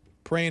them.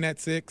 Praying at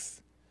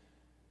 6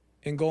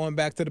 and going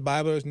back to the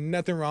Bible, there's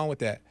nothing wrong with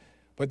that.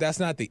 But that's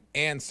not the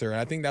answer. And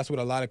I think that's what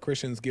a lot of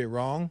Christians get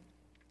wrong,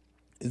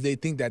 is they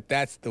think that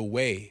that's the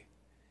way.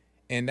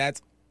 And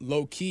that's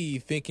low-key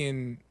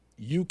thinking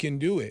you can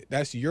do it.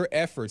 That's your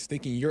efforts,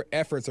 thinking your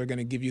efforts are going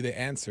to give you the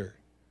answer.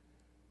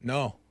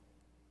 No.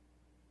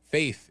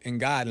 Faith in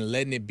God and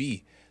letting it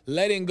be.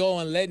 Letting go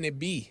and letting it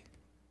be.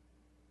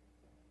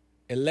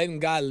 And letting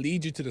God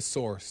lead you to the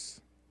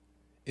source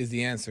is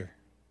the answer.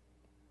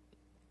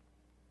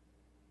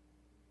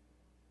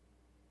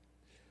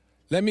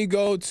 Let me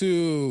go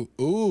to,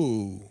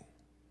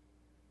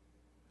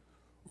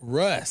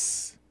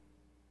 Russ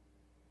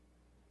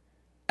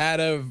out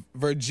of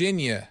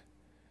Virginia.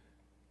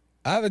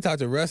 I haven't talked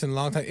to Russ in a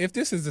long time. If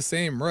this is the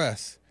same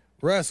Russ,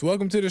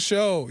 welcome to the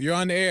show. You're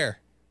on the air.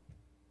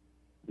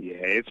 Yeah,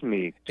 it's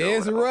me.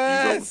 It's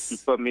Russ. You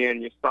put me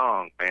in your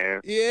song,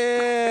 man.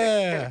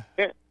 Yeah.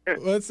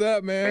 What's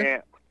up, man?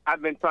 Man,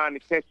 I've been trying to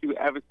catch you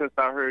ever since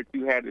I heard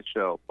you had the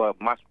show, but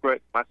my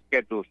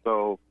schedule's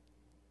so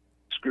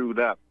screwed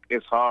up.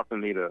 It's hard for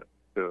me to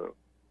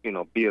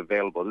be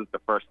available. This is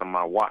the first time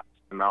I watched,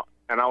 and I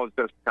was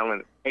just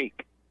telling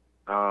Hank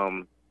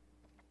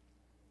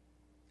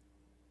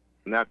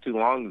not too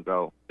long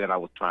ago that I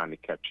was trying to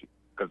catch you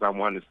because I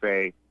wanted to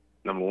say,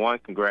 number one,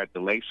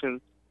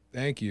 congratulations.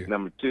 Thank you.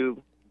 Number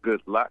two,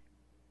 good luck.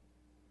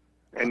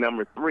 And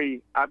number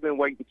three, I've been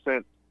waiting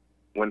since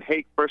when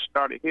Hake first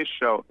started his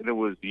show, and it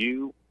was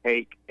you,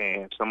 Hake,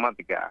 and some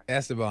other guy.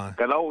 Esteban.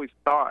 I always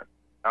thought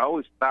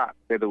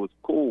that it was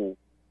cool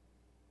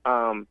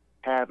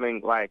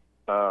having like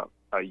a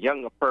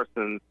younger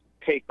person's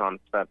take on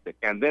the subject.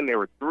 And then there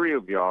were three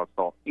of y'all,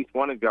 so each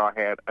one of y'all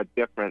had a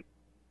different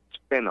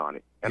spin on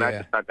it. And I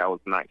just thought that was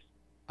nice.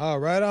 Oh,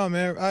 right on,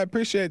 man. I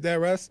appreciate that,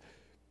 Russ.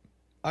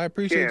 I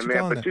appreciate Yeah, you man.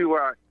 calling. But you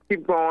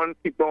keep going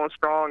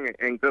strong,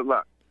 and good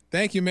luck.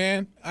 Thank you,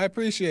 man. I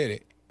appreciate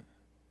it.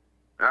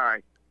 All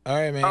right. All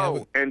right, man.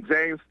 Oh, and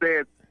James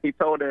said he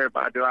told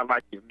everybody, "I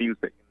like your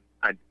music."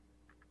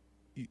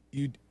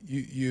 You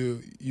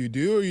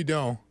do or you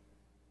don't?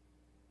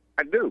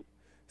 I do.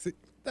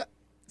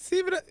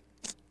 See, but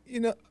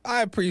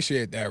I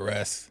appreciate that,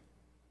 Russ.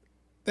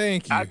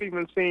 Thank you. I've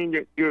even seen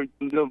your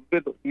little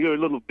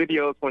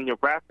videos when you're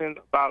rapping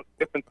about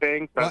different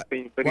things. I've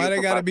seen videos why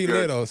they gotta about be your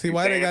little? See,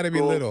 why they gotta be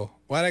school. little?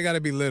 Why they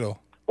gotta be little?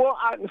 Well,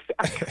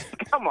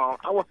 come on.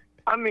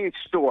 I mean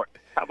short.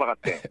 How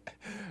about that?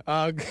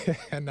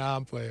 Okay, nah,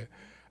 I'm playing.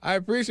 I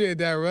appreciate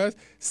that, Russ.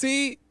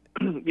 See,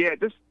 Yeah,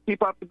 just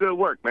keep up the good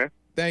work, man.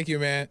 thank you,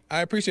 man.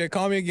 I appreciate it.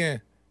 Call me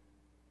again.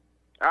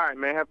 All right,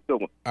 man. Have a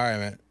good one. All right,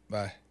 man.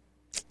 Bye.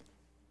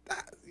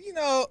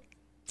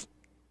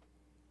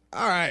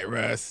 All right,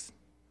 Russ.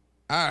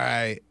 All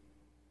right.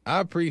 I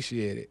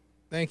appreciate it.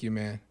 Thank you,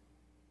 man.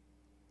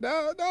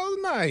 That was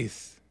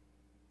nice.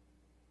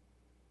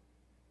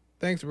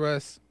 Thanks,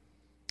 Russ.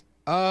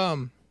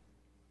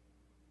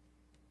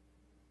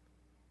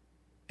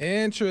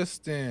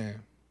 Interesting.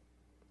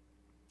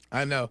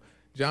 I know.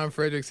 John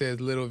Frederick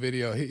says little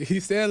video. He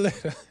said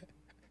little.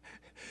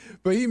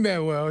 But he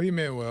meant well. He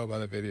meant well by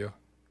the video.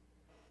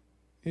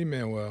 He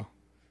meant well.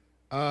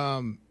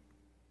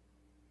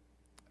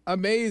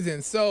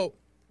 Amazing. So,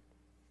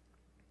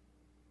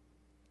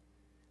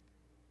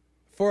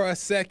 for a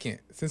second,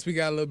 since we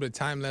got a little bit of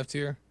time left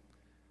here,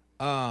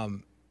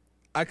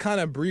 I kind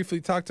of briefly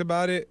talked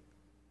about it,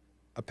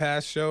 a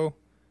past show,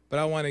 but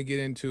I want to get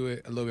into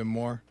it a little bit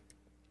more.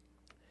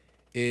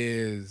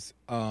 Is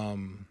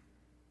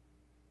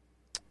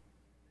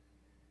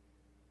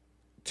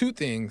two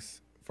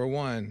things. For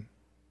one,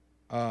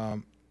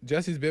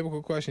 Jesse's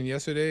biblical question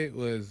yesterday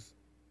was,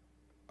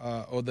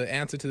 or the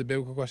answer to the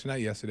biblical question,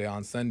 not yesterday,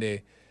 on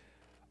Sunday,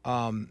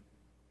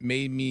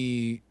 made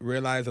me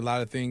realize a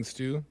lot of things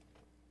too,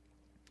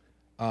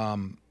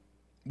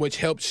 which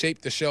helped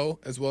shape the show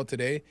as well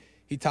today.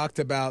 He talked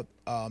about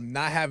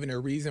not having a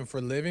reason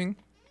for living.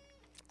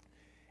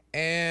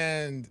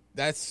 And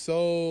that's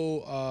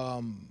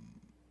so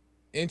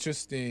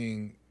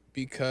interesting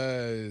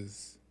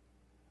because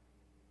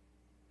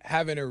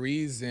having a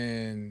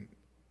reason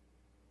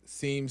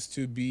seems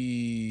to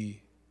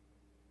be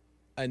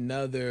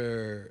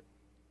another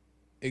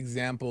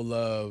example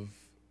of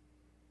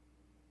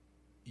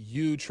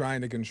you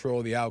trying to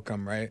control the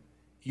outcome, right?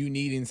 You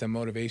needing some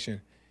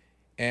motivation.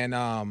 And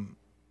I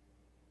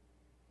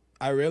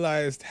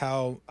realized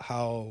how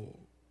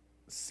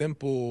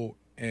simple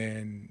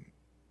and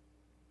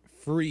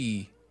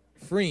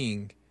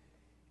freeing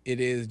it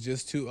is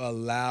just to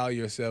allow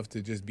yourself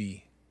to just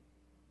be.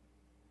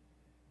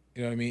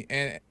 You know what I mean?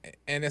 And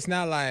it's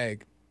not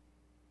like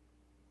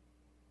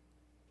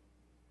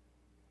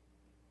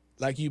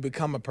you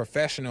become a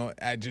professional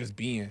at just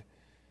being,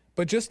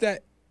 but just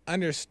that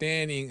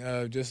understanding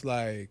of just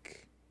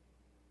like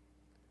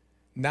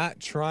not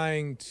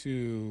trying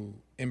to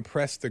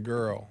impress the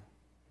girl,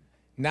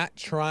 not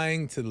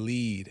trying to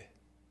lead,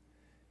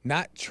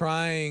 not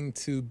trying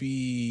to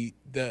be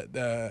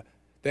the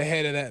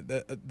head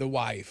of the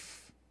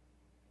wife,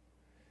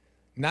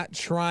 not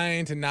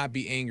trying to not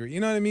be angry.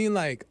 You know what I mean?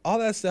 Like all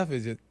that stuff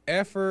is just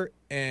effort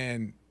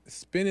and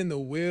spinning the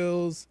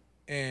wheels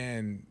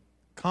and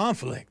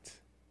conflict.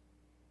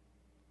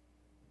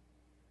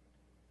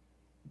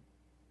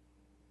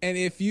 And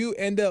if you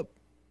end up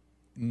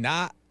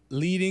not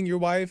leading your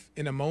wife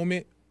in a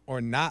moment,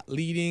 or not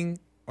leading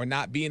or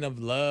not being of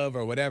love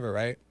or whatever,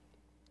 right?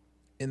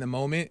 In the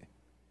moment,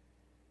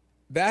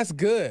 that's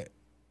good.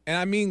 And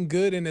I mean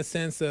good in the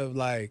sense of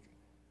like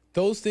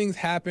those things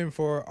happen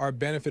for our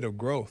benefit of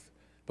growth.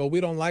 But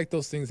we don't like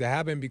those things to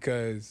happen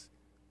because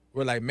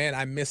we're like, man,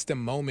 I missed a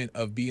moment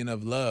of being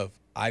of love.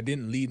 I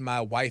didn't lead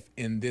my wife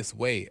in this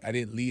way. I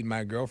didn't lead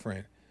my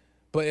girlfriend.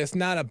 But it's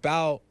not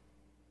about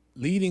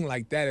leading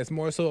like that. It's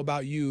more so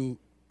about you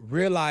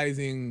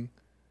realizing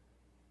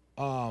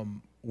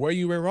where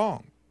you went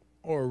wrong,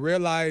 or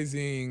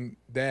realizing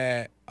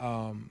that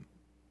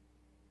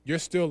you're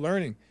still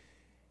learning.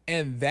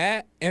 And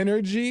that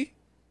energy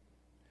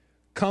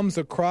comes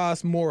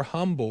across more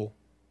humble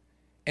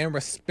and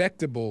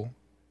respectable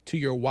to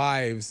your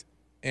wives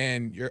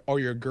and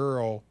your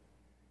girl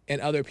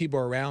and other people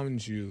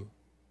around you.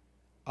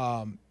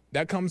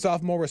 That comes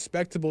off more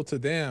respectable to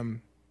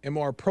them and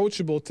more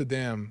approachable to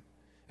them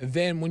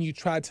than when you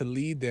try to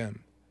lead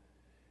them.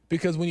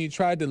 Because when you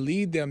try to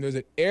lead them, there's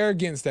an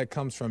arrogance that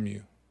comes from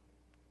you.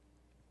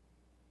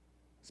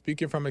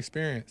 Speaking from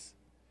experience,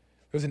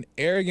 there's an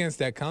arrogance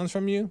that comes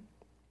from you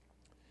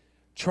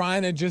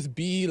trying to just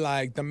be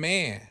like the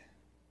man.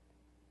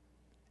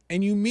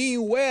 And you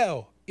mean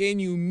well.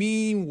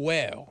 You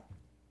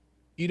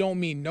don't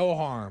mean no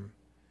harm.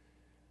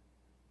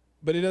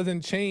 But it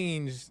doesn't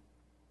change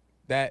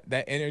that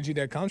energy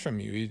that comes from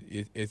you.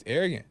 It's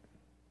arrogant,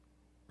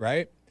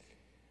 right?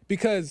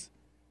 Because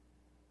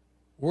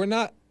we're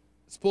not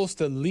supposed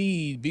to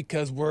lead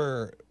because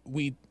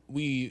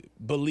we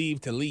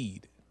believe to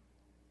lead.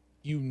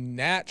 you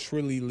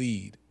naturally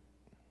lead.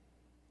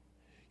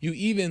 You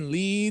even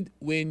lead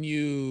when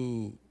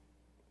you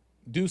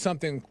do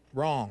something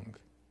wrong.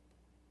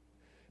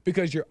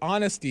 Because your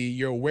honesty,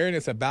 your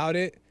awareness about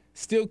it,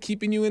 still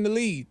keeping you in the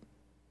lead.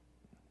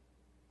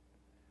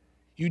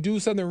 You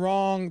do something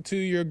wrong to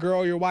your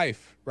girl, your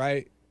wife,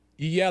 right?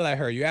 You yell at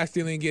her. You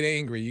accidentally get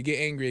angry. You get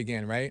angry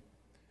again, right?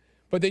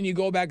 But then you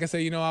go back and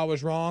say, I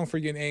was wrong for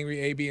getting angry,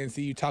 A, B, and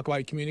C. You talk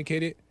about it,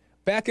 communicate it.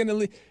 Back in the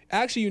lead.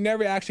 Actually, you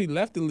never actually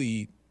left the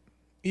lead,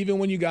 even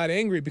when you got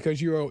angry,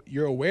 because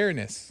your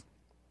awareness,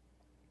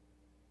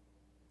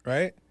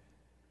 right?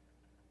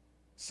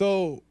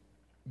 So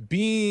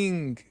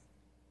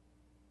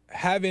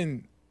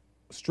having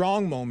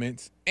strong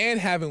moments and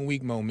having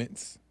weak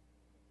moments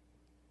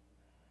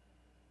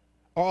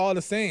are all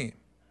the same.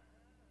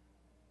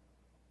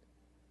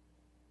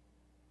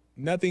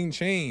 Nothing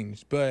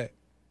changed, but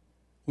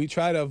we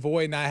try to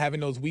avoid not having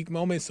those weak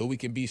moments so we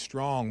can be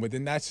strong, but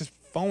then that's just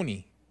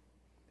phony.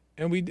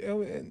 And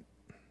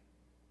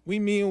we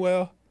mean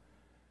well,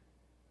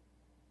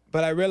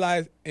 but I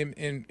realize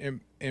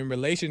in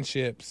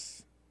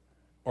relationships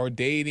or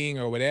dating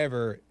or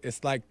whatever,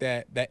 it's like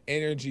that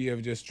energy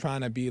of just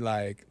trying to be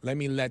like, let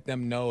me let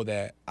them know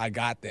that I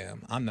got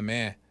them. I'm the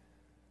man.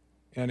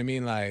 You know what I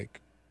mean?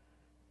 Like,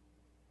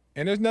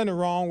 and there's nothing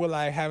wrong with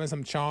like having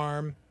some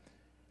charm,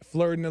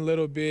 flirting a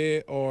little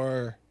bit,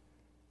 or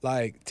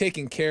like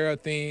taking care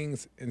of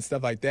things and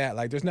stuff like that.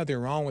 Like, there's nothing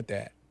wrong with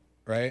that,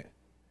 right?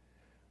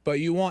 But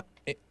you want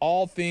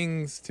all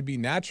things to be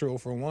natural,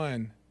 for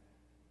one.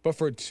 But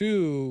for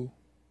two,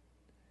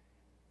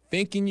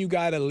 thinking you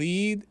got to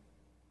lead,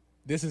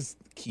 this is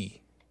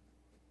key.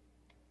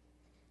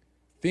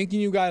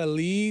 Thinking you got to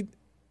lead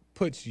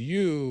puts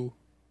yourself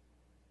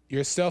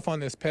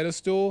on this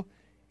pedestal,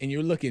 and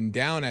you're looking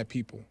down at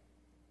people.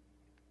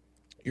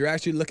 You're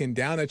actually looking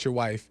down at your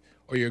wife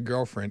or your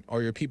girlfriend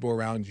or your people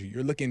around you.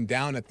 You're looking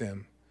down at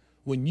them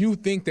when you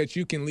think that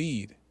you can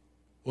lead.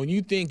 When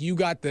you think you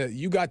got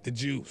the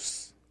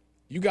juice,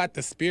 you got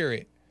the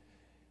spirit.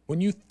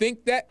 When you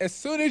think that, as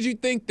soon as you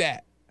think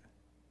that,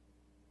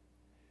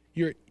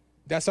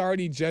 that's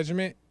already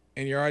judgment,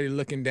 and you're already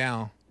looking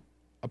down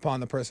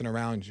upon the person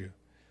around you.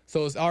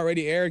 So it's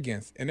already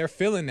arrogance, and they're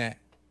feeling that.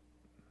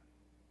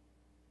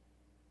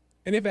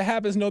 And if it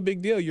happens, no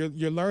big deal.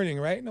 You're learning,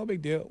 right? No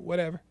big deal,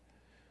 whatever.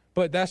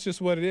 But that's just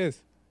what it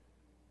is.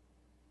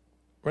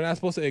 We're not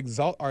supposed to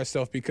exalt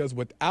ourselves, because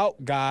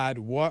without God,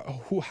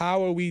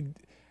 how are we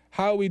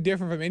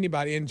different from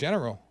anybody in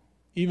general?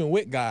 Even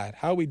with God,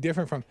 how are we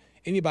different from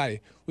anybody?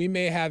 We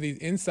may have these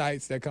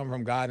insights that come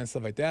from God and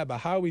stuff like that, but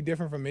how are we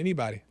different from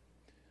anybody?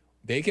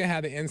 They can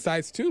have the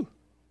insights too.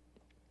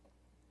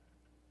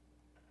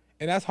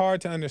 And that's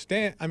hard to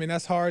understand. I mean,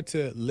 that's hard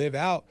to live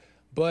out.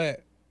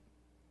 But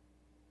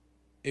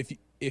if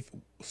as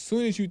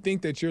soon as you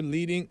think that you're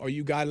leading or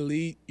you got to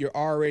lead, you're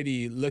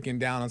already looking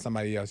down on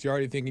somebody else. You're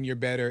already thinking you're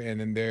better, and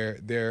then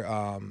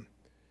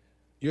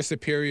you're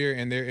superior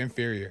and they're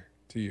inferior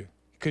to you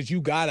because you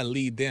got to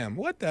lead them.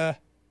 What the?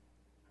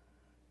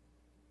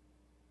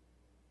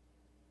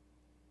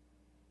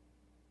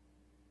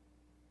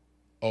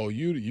 Oh,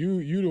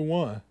 you the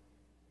one.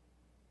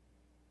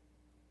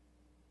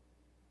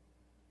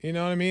 You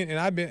know what I mean?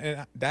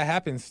 And that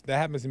happens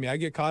to me. I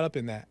get caught up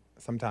in that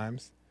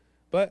sometimes,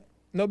 but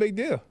no big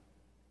deal.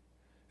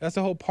 That's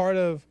the whole part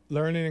of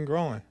learning and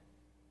growing.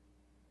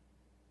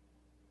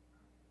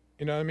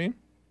 You know what I mean?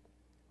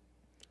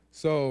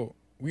 So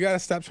we got to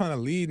stop trying to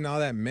lead and all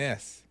that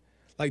mess.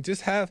 Like,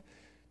 just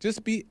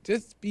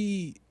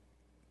be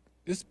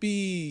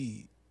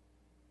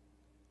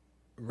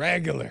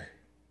regular.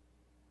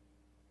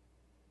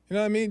 You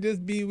know what I mean?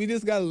 We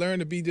just got to learn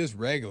to be just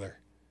regular.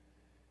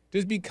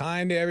 Just be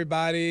kind to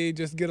everybody.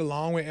 Just get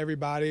along with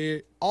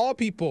everybody. All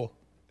people,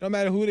 no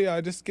matter who they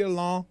are, just get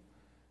along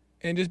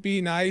and just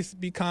be nice,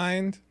 be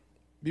kind,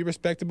 be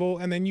respectable.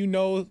 And then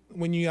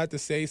when you have to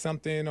say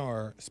something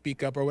or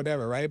speak up or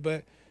whatever, right?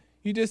 But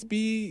you just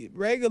be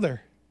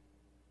regular.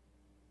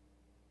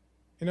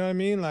 You know what I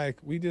mean? Like,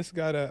 we just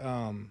got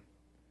to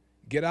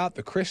get out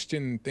the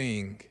Christian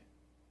thing.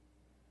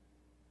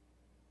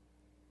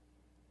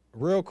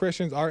 Real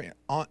Christians aren't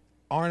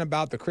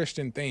about the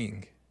Christian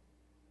thing.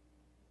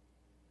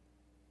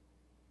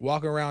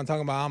 Walking around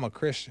talking about, I'm a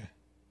Christian.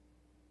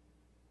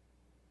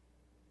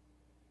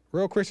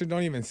 Real Christians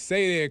don't even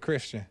say they're a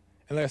Christian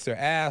unless they're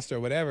asked or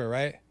whatever,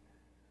 right?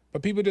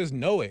 But people just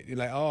know it. You're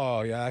like,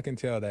 oh, yeah, I can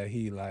tell that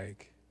he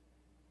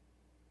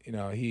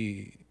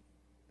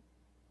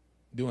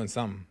doing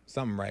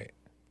something right.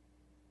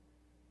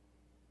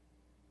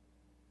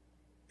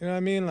 You know what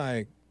I mean?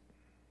 Like,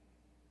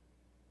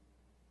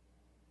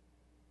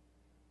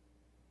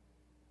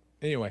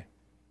 anyway,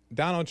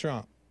 Donald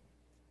Trump.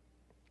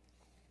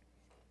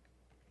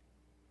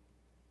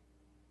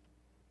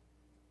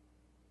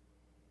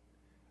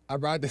 I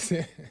brought this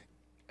in.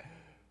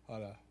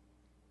 Hold on.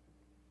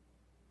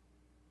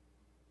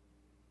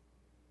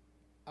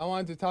 I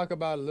wanted to talk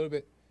about a little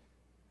bit.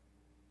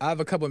 I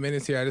have a couple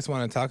minutes here. I just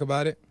want to talk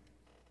about it.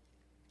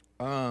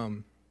 I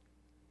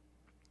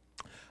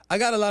I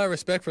got a lot of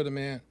respect for the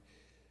man.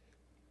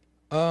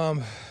 Are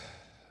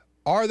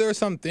there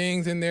some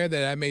things in there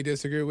that I may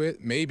disagree with?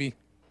 Maybe.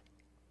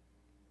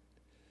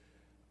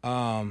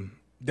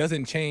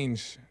 Doesn't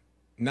change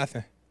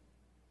nothing.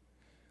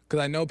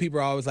 Because I know people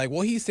are always like,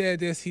 well, he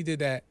said this, he did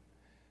that.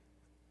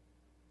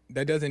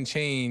 That doesn't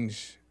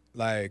change,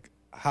 like,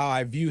 how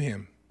I view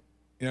him.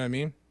 You know what I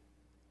mean?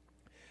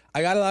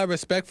 I got a lot of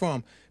respect for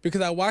him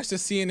because I watched the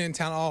CNN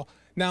town hall.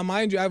 Now,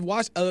 mind you, I've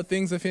watched other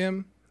things of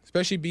him,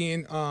 especially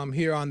being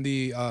here on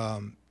the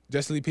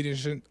Jesse Lee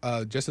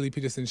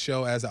Peterson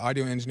show as an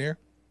audio engineer.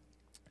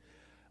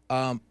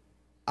 I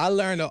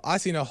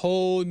seen a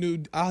whole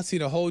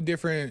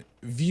different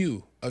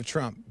view of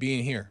Trump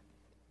being here.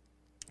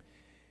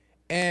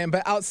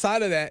 But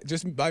outside of that,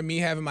 just by me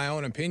having my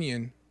own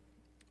opinion,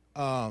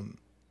 I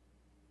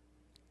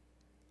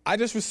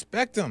just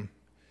respect him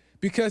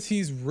because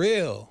he's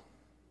real.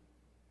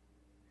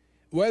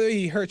 Whether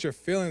he hurts your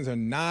feelings or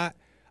not,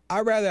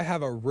 I'd rather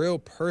have a real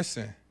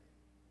person.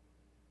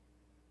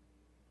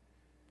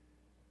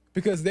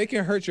 Because they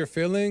can hurt your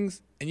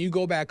feelings and you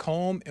go back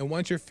home, and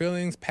once your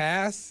feelings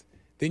pass,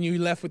 then you're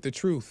left with the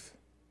truth.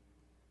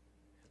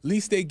 At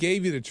least they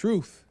gave you the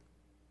truth.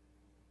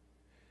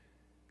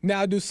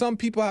 Now, do some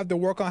people have to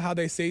work on how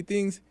they say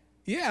things?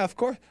 Yeah, of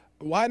course.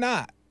 Why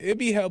not? It'd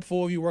be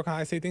helpful if you work on how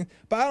to say things.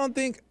 But I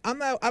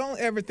don't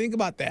ever think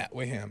about that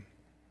with him.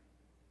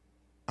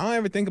 I don't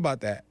ever think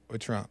about that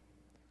with Trump.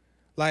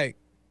 Like,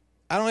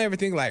 I don't ever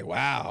think like,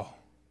 wow,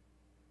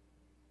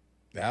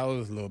 that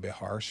was a little bit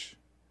harsh.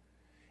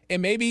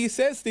 And maybe he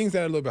says things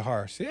that are a little bit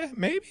harsh. Yeah,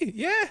 maybe.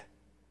 Yeah,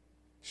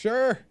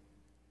 sure.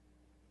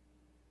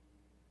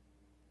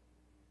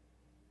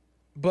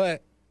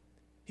 But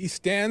he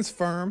stands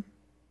firm.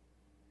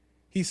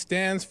 He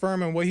stands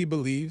firm in what he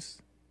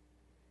believes.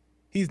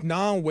 He's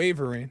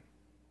non-wavering.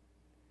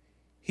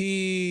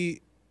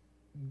 He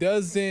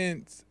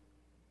doesn't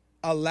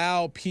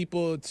allow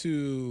people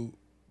to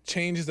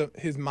change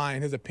his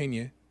mind, his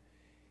opinion.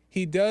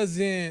 He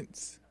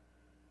doesn't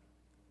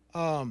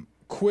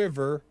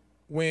quiver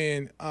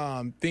when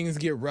things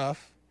get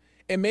rough.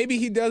 And maybe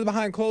he does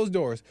behind closed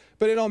doors.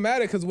 But it don't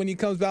matter because when he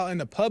comes out in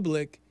the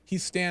public, he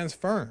stands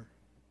firm.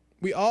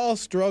 We all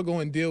struggle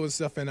and deal with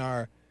stuff in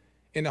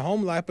the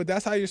home life, but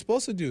that's how you're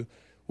supposed to do.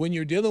 When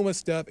you're dealing with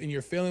stuff and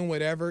you're feeling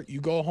whatever, you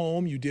go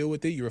home, you deal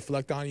with it, you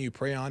reflect on it, you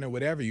pray on it,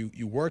 whatever,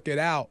 you work it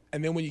out.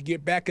 And then when you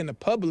get back in the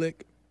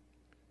public,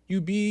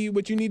 you be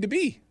what you need to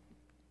be.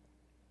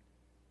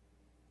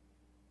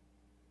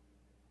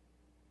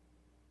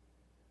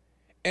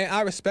 And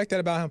I respect that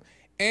about him.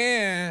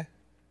 And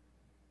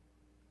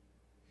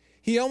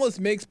he almost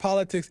makes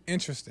politics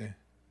interesting.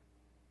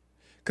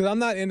 Because I'm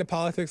not into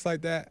politics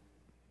like that.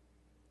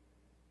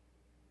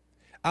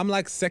 I'm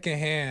like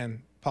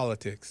secondhand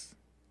politics.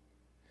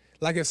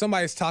 Like if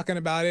somebody's talking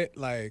about it,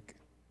 like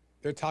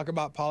they're talking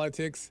about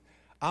politics,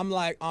 I'm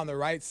like on the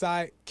right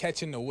side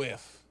catching the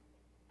whiff.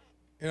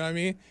 You know what I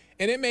mean?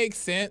 And it makes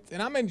sense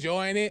and I'm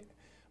enjoying it,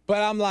 but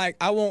I'm like,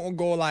 I won't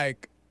go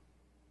like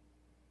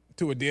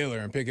to a dealer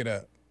and pick it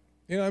up.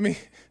 You know what I mean?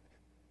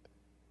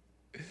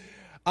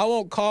 I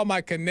won't call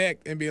my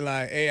connect and be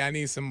like, hey, I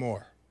need some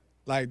more.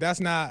 Like that's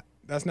not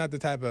the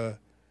type of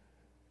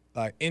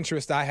like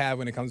interest I have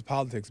when it comes to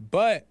politics.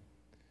 But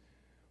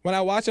when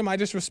I watch him, I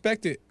just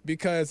respect it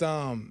because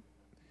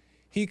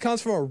he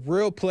comes from a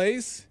real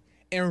place,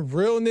 and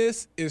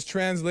realness is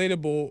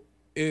relatable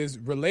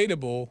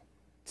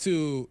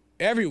to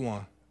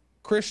everyone.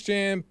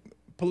 Christian,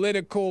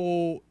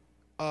 political,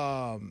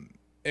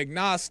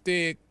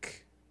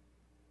 agnostic,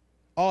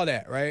 all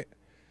that, right?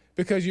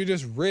 Because you're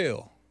just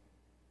real.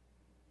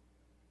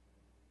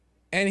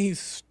 And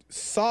he's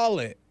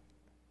solid.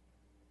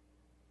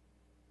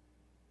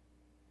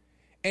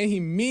 And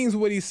he means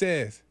what he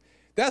says.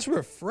 That's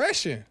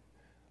refreshing.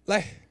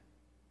 Like,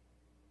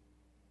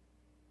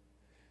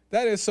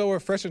 that is so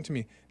refreshing to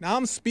me. Now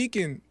I'm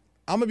going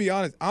to be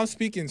honest, I'm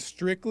speaking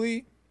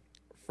strictly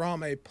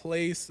from a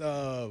place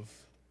of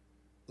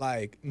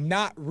like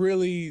not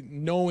really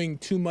knowing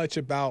too much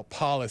about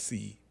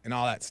policy and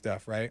all that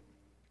stuff, right?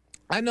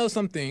 I know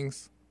some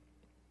things,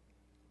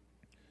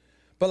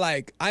 but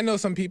like I know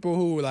some people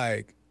who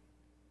like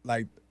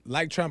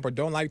Trump or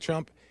don't like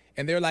Trump,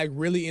 and they're like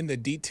really in the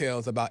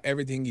details about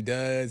everything he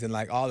does and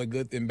like all the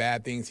good and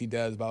bad things he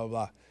does, blah, blah,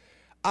 blah.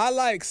 I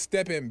like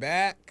stepping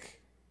back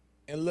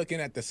and looking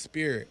at the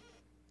spirit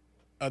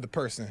of the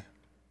person,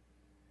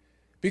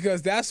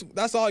 because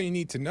that's all you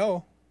need to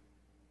know,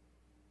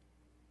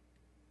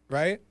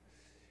 right?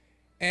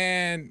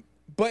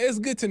 But it's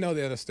good to know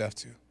the other stuff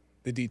too,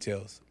 the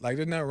details. Like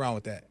there's nothing wrong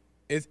with that.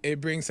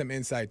 It brings some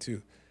insight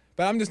too.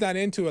 But I'm just not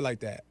into it like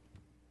that.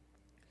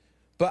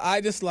 But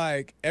I just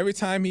like every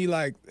time he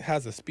like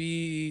has a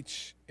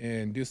speech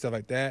and do stuff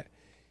like that,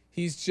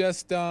 he's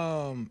just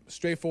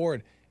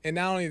straightforward. And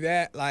not only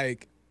that,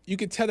 like you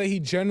can tell that he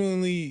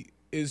genuinely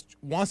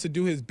wants to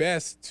do his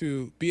best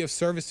to be of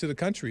service to the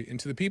country and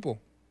to the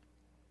people.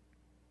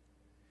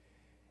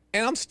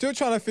 And I'm still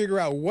trying to figure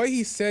out what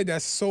he said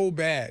that's so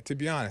bad, to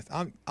be honest.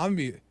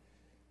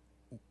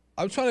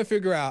 I'm trying to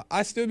figure out.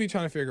 I still be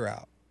trying to figure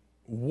out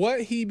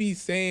what he be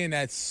saying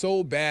that's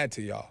so bad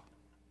to y'all.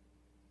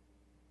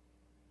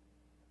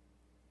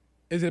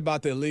 Is it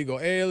about the illegal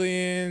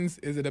aliens?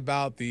 Is it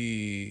about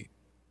the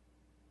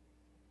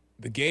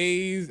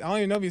gays? I don't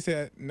even know if he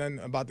said nothing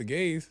about the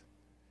gays.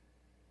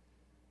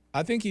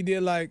 I think he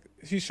did, like,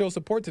 he showed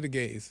support to the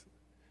gays.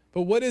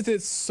 But what is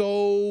it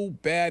so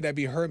bad that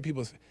be hurting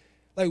people's,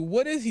 like,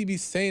 what is he be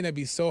saying that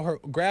be so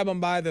hurt? Grab them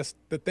by the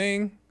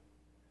thing?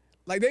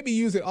 Like, they be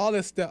using all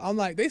this stuff. I'm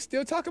like, they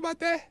still talk about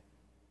that?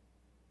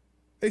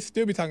 They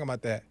still be talking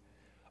about that.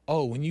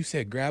 Oh, when you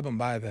said grab them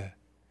by the,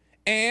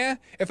 and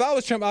if I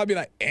was Trump, I'd be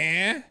like,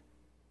 and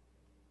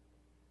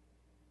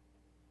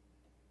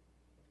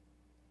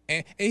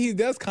he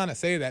does kind of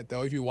say that,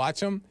 though. If you watch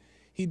him,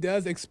 he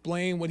does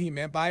explain what he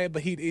meant by it,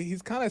 but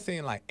he's kind of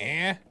saying like,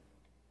 eh.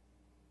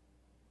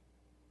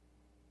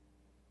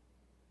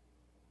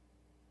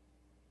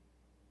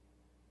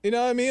 You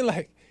know what I mean?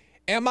 Like,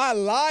 am I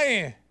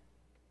lying?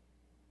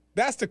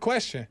 That's the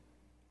question.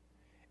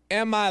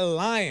 Am I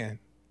lying?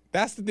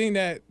 That's the thing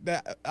that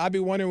I be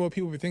wondering what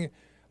people be thinking.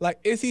 Like,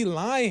 is he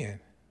lying?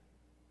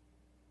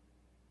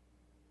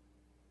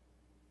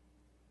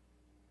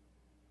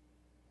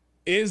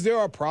 Is there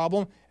a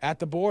problem at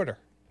the border?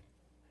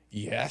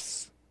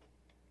 Yes.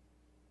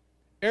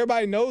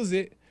 Everybody knows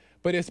it,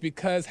 but it's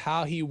because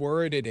how he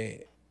worded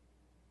it.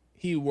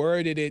 He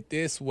worded it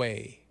this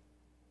way.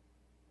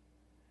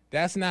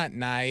 That's not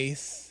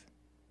nice.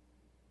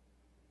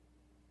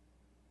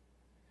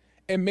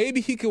 And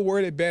maybe he could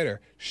word it better.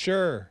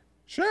 Sure.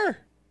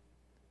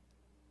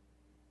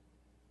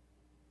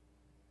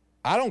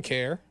 I don't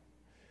care.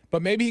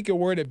 But maybe he could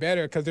word it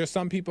better because there's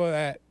some people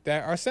that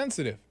are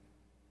sensitive.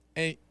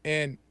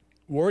 And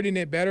wording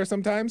it better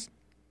sometimes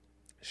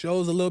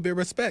shows a little bit of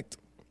respect.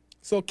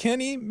 So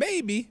Kenny,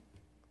 maybe.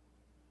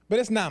 But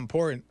it's not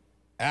important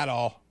at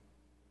all.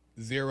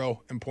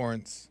 Zero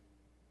importance.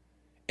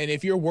 And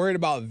if you're worried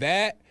about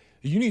that,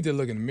 you need to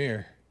look in the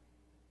mirror.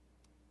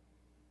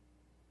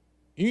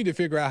 You need to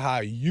figure out how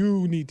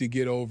you need to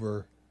get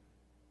over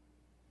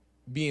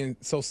being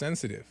so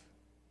sensitive.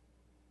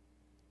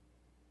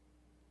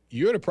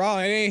 You're the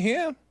problem. It ain't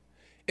him.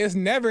 It's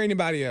never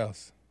anybody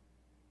else.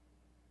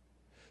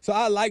 So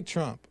I like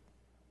Trump.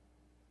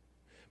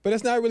 But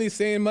it's not really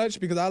saying much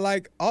because I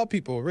like all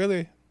people,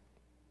 really.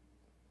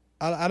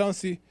 I don't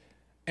see.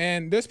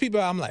 And there's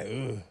people I'm like,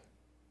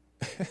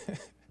 ugh.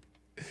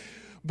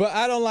 But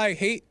I don't like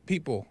hate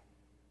people.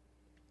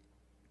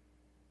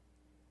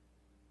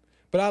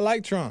 But I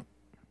like Trump.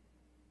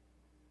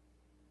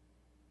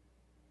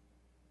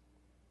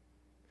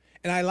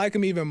 And I like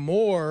him even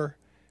more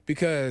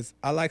because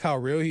I like how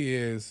real he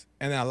is.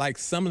 And I like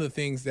some of the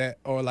things that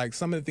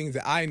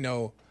I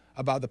know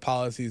about the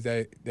policies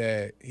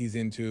that he's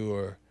into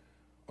or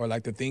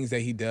like the things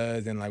that he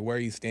does and like where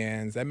he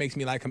stands. That makes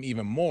me like him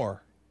even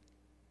more.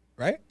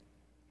 Right?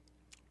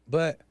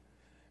 But,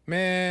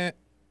 man,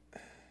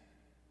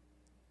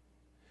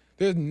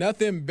 there's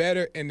nothing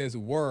better in this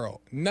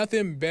world.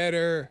 Nothing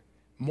better,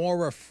 more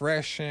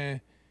refreshing,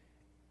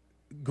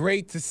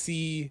 great to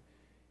see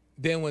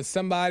than when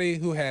somebody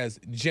who has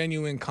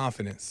genuine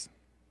confidence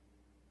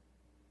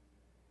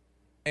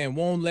and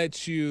won't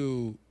let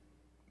you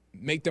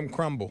make them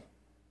crumble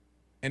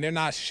and they're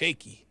not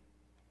shaky.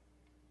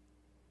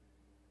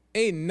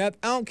 Ain't nothing,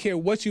 I don't care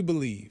what you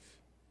believe.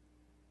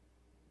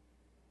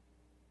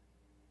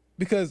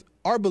 Because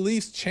our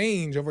beliefs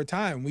change over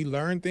time. We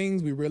learn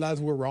things, we realize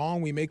we're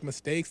wrong, we make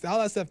mistakes, all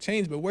that stuff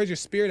changes, but where's your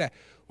spirit at?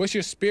 What's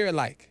your spirit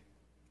like?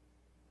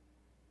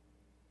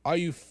 Are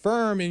you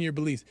firm in your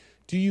beliefs?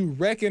 Do you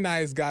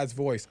recognize God's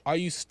voice? Are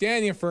you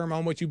standing firm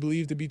on what you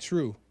believe to be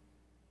true?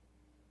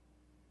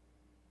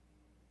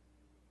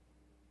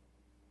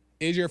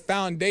 Is your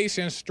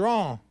foundation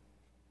strong?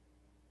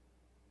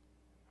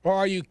 Or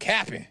are you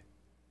capping?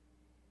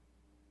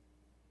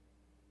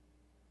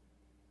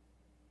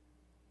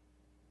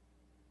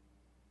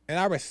 And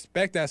I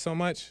respect that so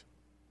much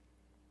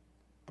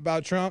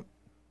about Trump.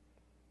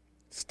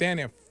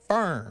 Standing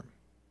firm.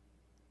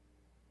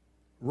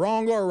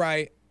 Wrong or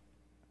right.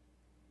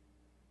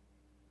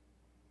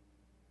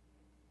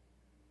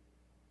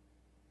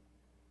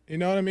 You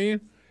know what I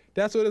mean?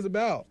 That's what it's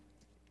about.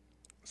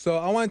 So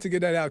I wanted to get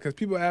that out because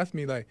people ask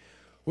me, like,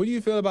 what do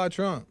you feel about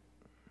Trump?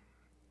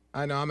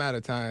 I know I'm out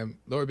of time.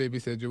 Lord Baby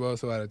said you're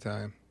also out of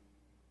time.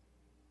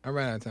 I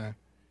ran out of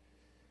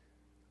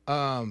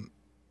time.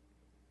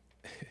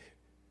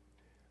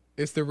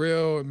 It's the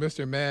real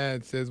Mr.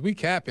 Mad says, we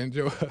capping,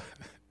 Joe.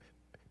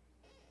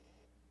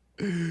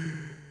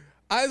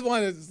 I just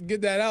want to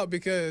get that out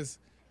because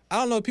I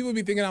don't know, people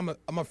be thinking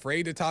I'm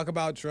afraid to talk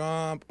about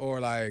Trump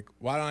or like,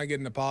 why don't I get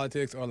into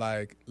politics or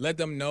like, let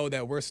them know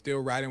that we're still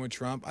riding with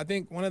Trump. I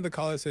think one of the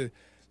callers said,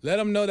 let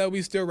them know that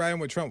we still riding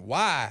with Trump.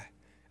 Why?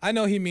 I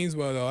know he means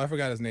well though. I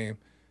forgot his name.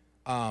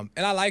 And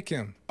I like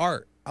him.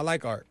 Art. I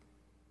like Art.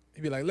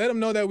 He'd be like, let them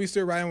know that we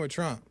still riding with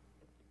Trump.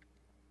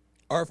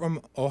 Art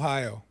from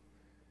Ohio.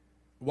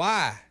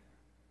 Why?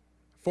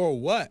 For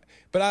what?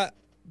 But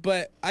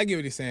I get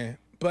what he's saying.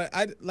 But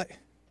I like,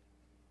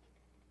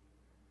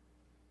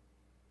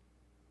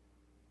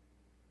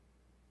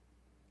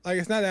 Like,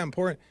 it's not that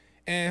important.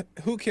 And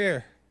who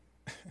care?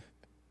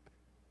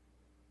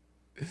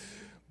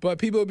 But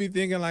people be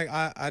thinking, like,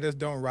 I just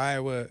don't ride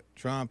with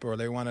Trump, or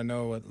they want to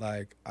know what,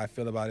 like, I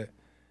feel about it.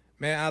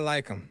 Man, I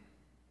like him.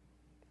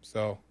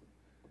 So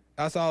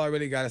that's all I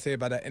really got to say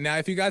about that. And now,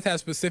 if you guys have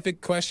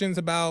specific questions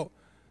about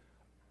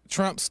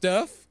Trump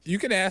stuff, you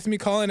can ask me,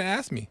 call and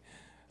ask me.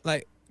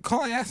 Like,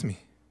 call and ask me.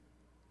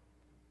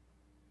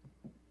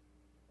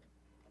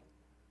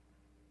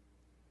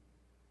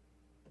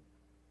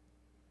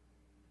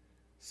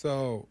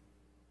 So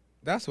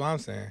that's what I'm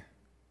saying.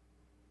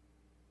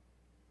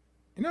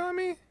 You know what I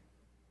mean?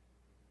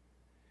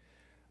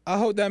 I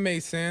hope that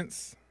made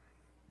sense.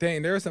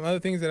 Dang, there are some other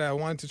things that I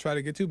wanted to try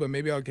to get to, but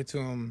maybe I'll get to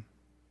them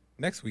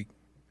next week,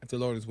 if the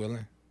Lord is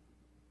willing.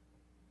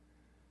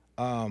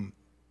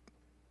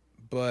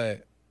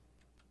 But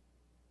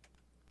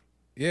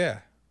yeah,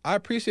 I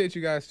appreciate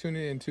you guys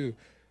tuning in too.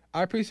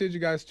 I appreciate you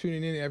guys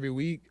tuning in every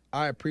week.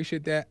 I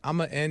appreciate that. I'm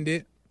gonna end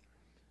it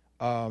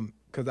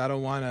because I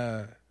don't want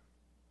to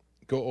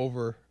go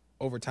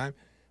over time.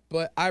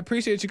 But I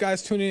appreciate you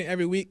guys tuning in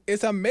every week.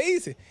 It's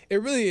amazing.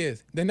 It really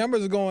is. The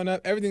numbers are going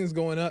up. Everything's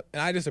going up.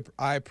 And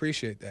I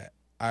appreciate that.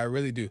 I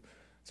really do.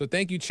 So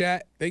thank you,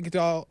 chat. Thank you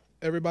to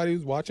everybody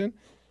who's watching.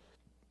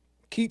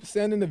 Keep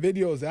sending the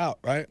videos out,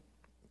 right?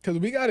 Because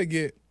we got to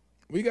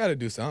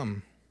do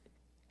something.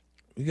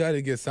 We got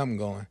to get something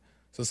going.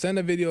 So send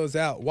the videos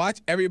out.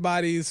 Watch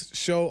everybody's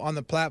show on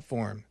the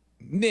platform.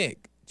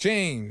 Nick,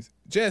 James,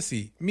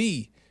 Jesse,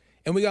 me.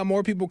 And we got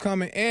more people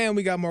coming, and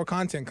we got more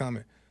content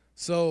coming.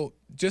 So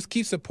just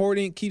keep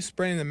supporting, keep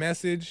spreading the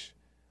message,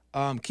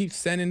 keep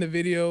sending the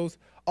videos.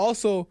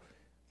 Also,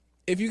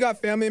 if you got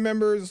family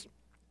members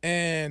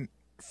and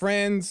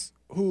friends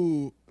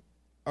who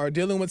are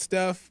dealing with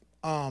stuff,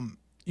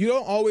 you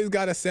don't always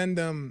got to send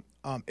them,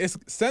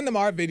 send them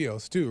our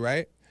videos too,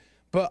 right?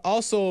 But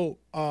also,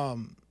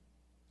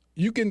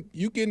 you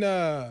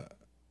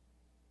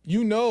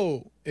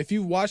know, if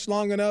you watch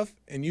long enough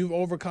and you've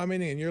overcome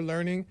it and you're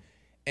learning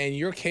and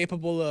you're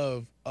capable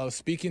of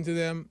speaking to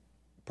them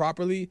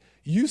properly,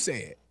 you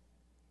say it.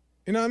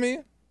 You know what I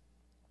mean?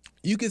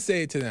 You can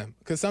say it to them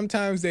because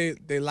sometimes they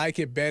like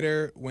it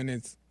better when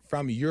it's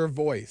from your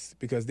voice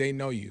because they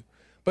know you.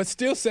 But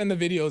still send the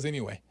videos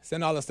anyway.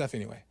 Send all the stuff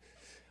anyway.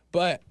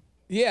 But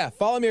yeah,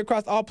 follow me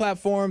across all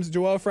platforms,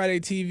 Joel Friday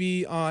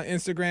TV on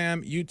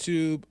Instagram,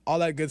 YouTube, all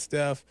that good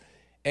stuff.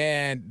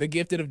 And The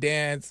Gifted of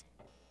Dance.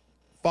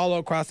 Follow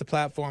across the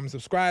platform.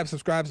 Subscribe.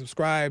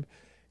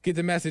 Get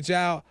the message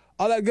out.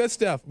 All that good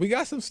stuff. We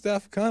got some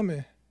stuff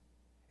coming.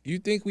 You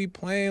think we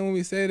playing when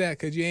we say that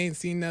because you ain't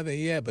seen nothing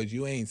yet, but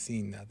you ain't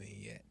seen nothing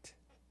yet.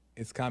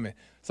 It's coming.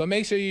 So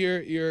make sure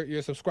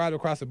you're subscribed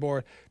across the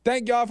board.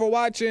 Thank y'all for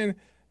watching.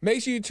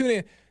 Make sure you tune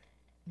in.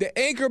 The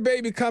Anchor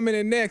Baby coming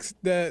in next,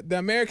 the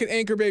American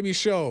Anchor Baby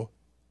show.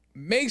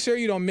 Make sure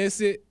you don't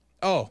miss it.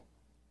 Oh,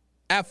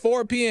 at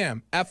 4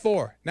 p.m. At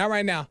 4. Not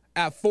right now.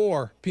 At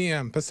 4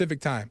 p.m.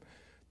 Pacific time.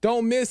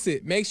 Don't miss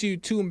it. Make sure you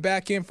tune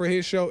back in for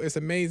his show. It's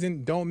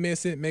amazing. Don't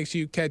miss it. Make sure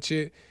you catch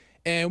it.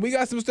 And we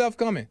got some stuff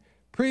coming.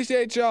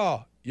 Appreciate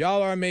y'all.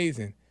 Y'all are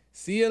amazing.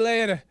 See you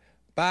later.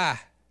 Bye.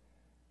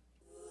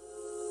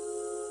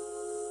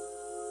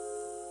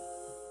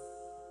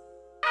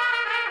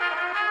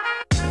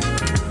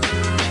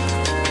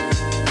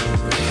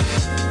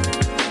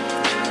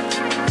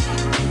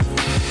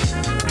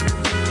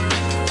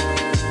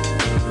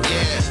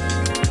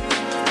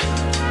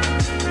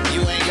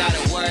 You ain't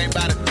gotta worry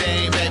about a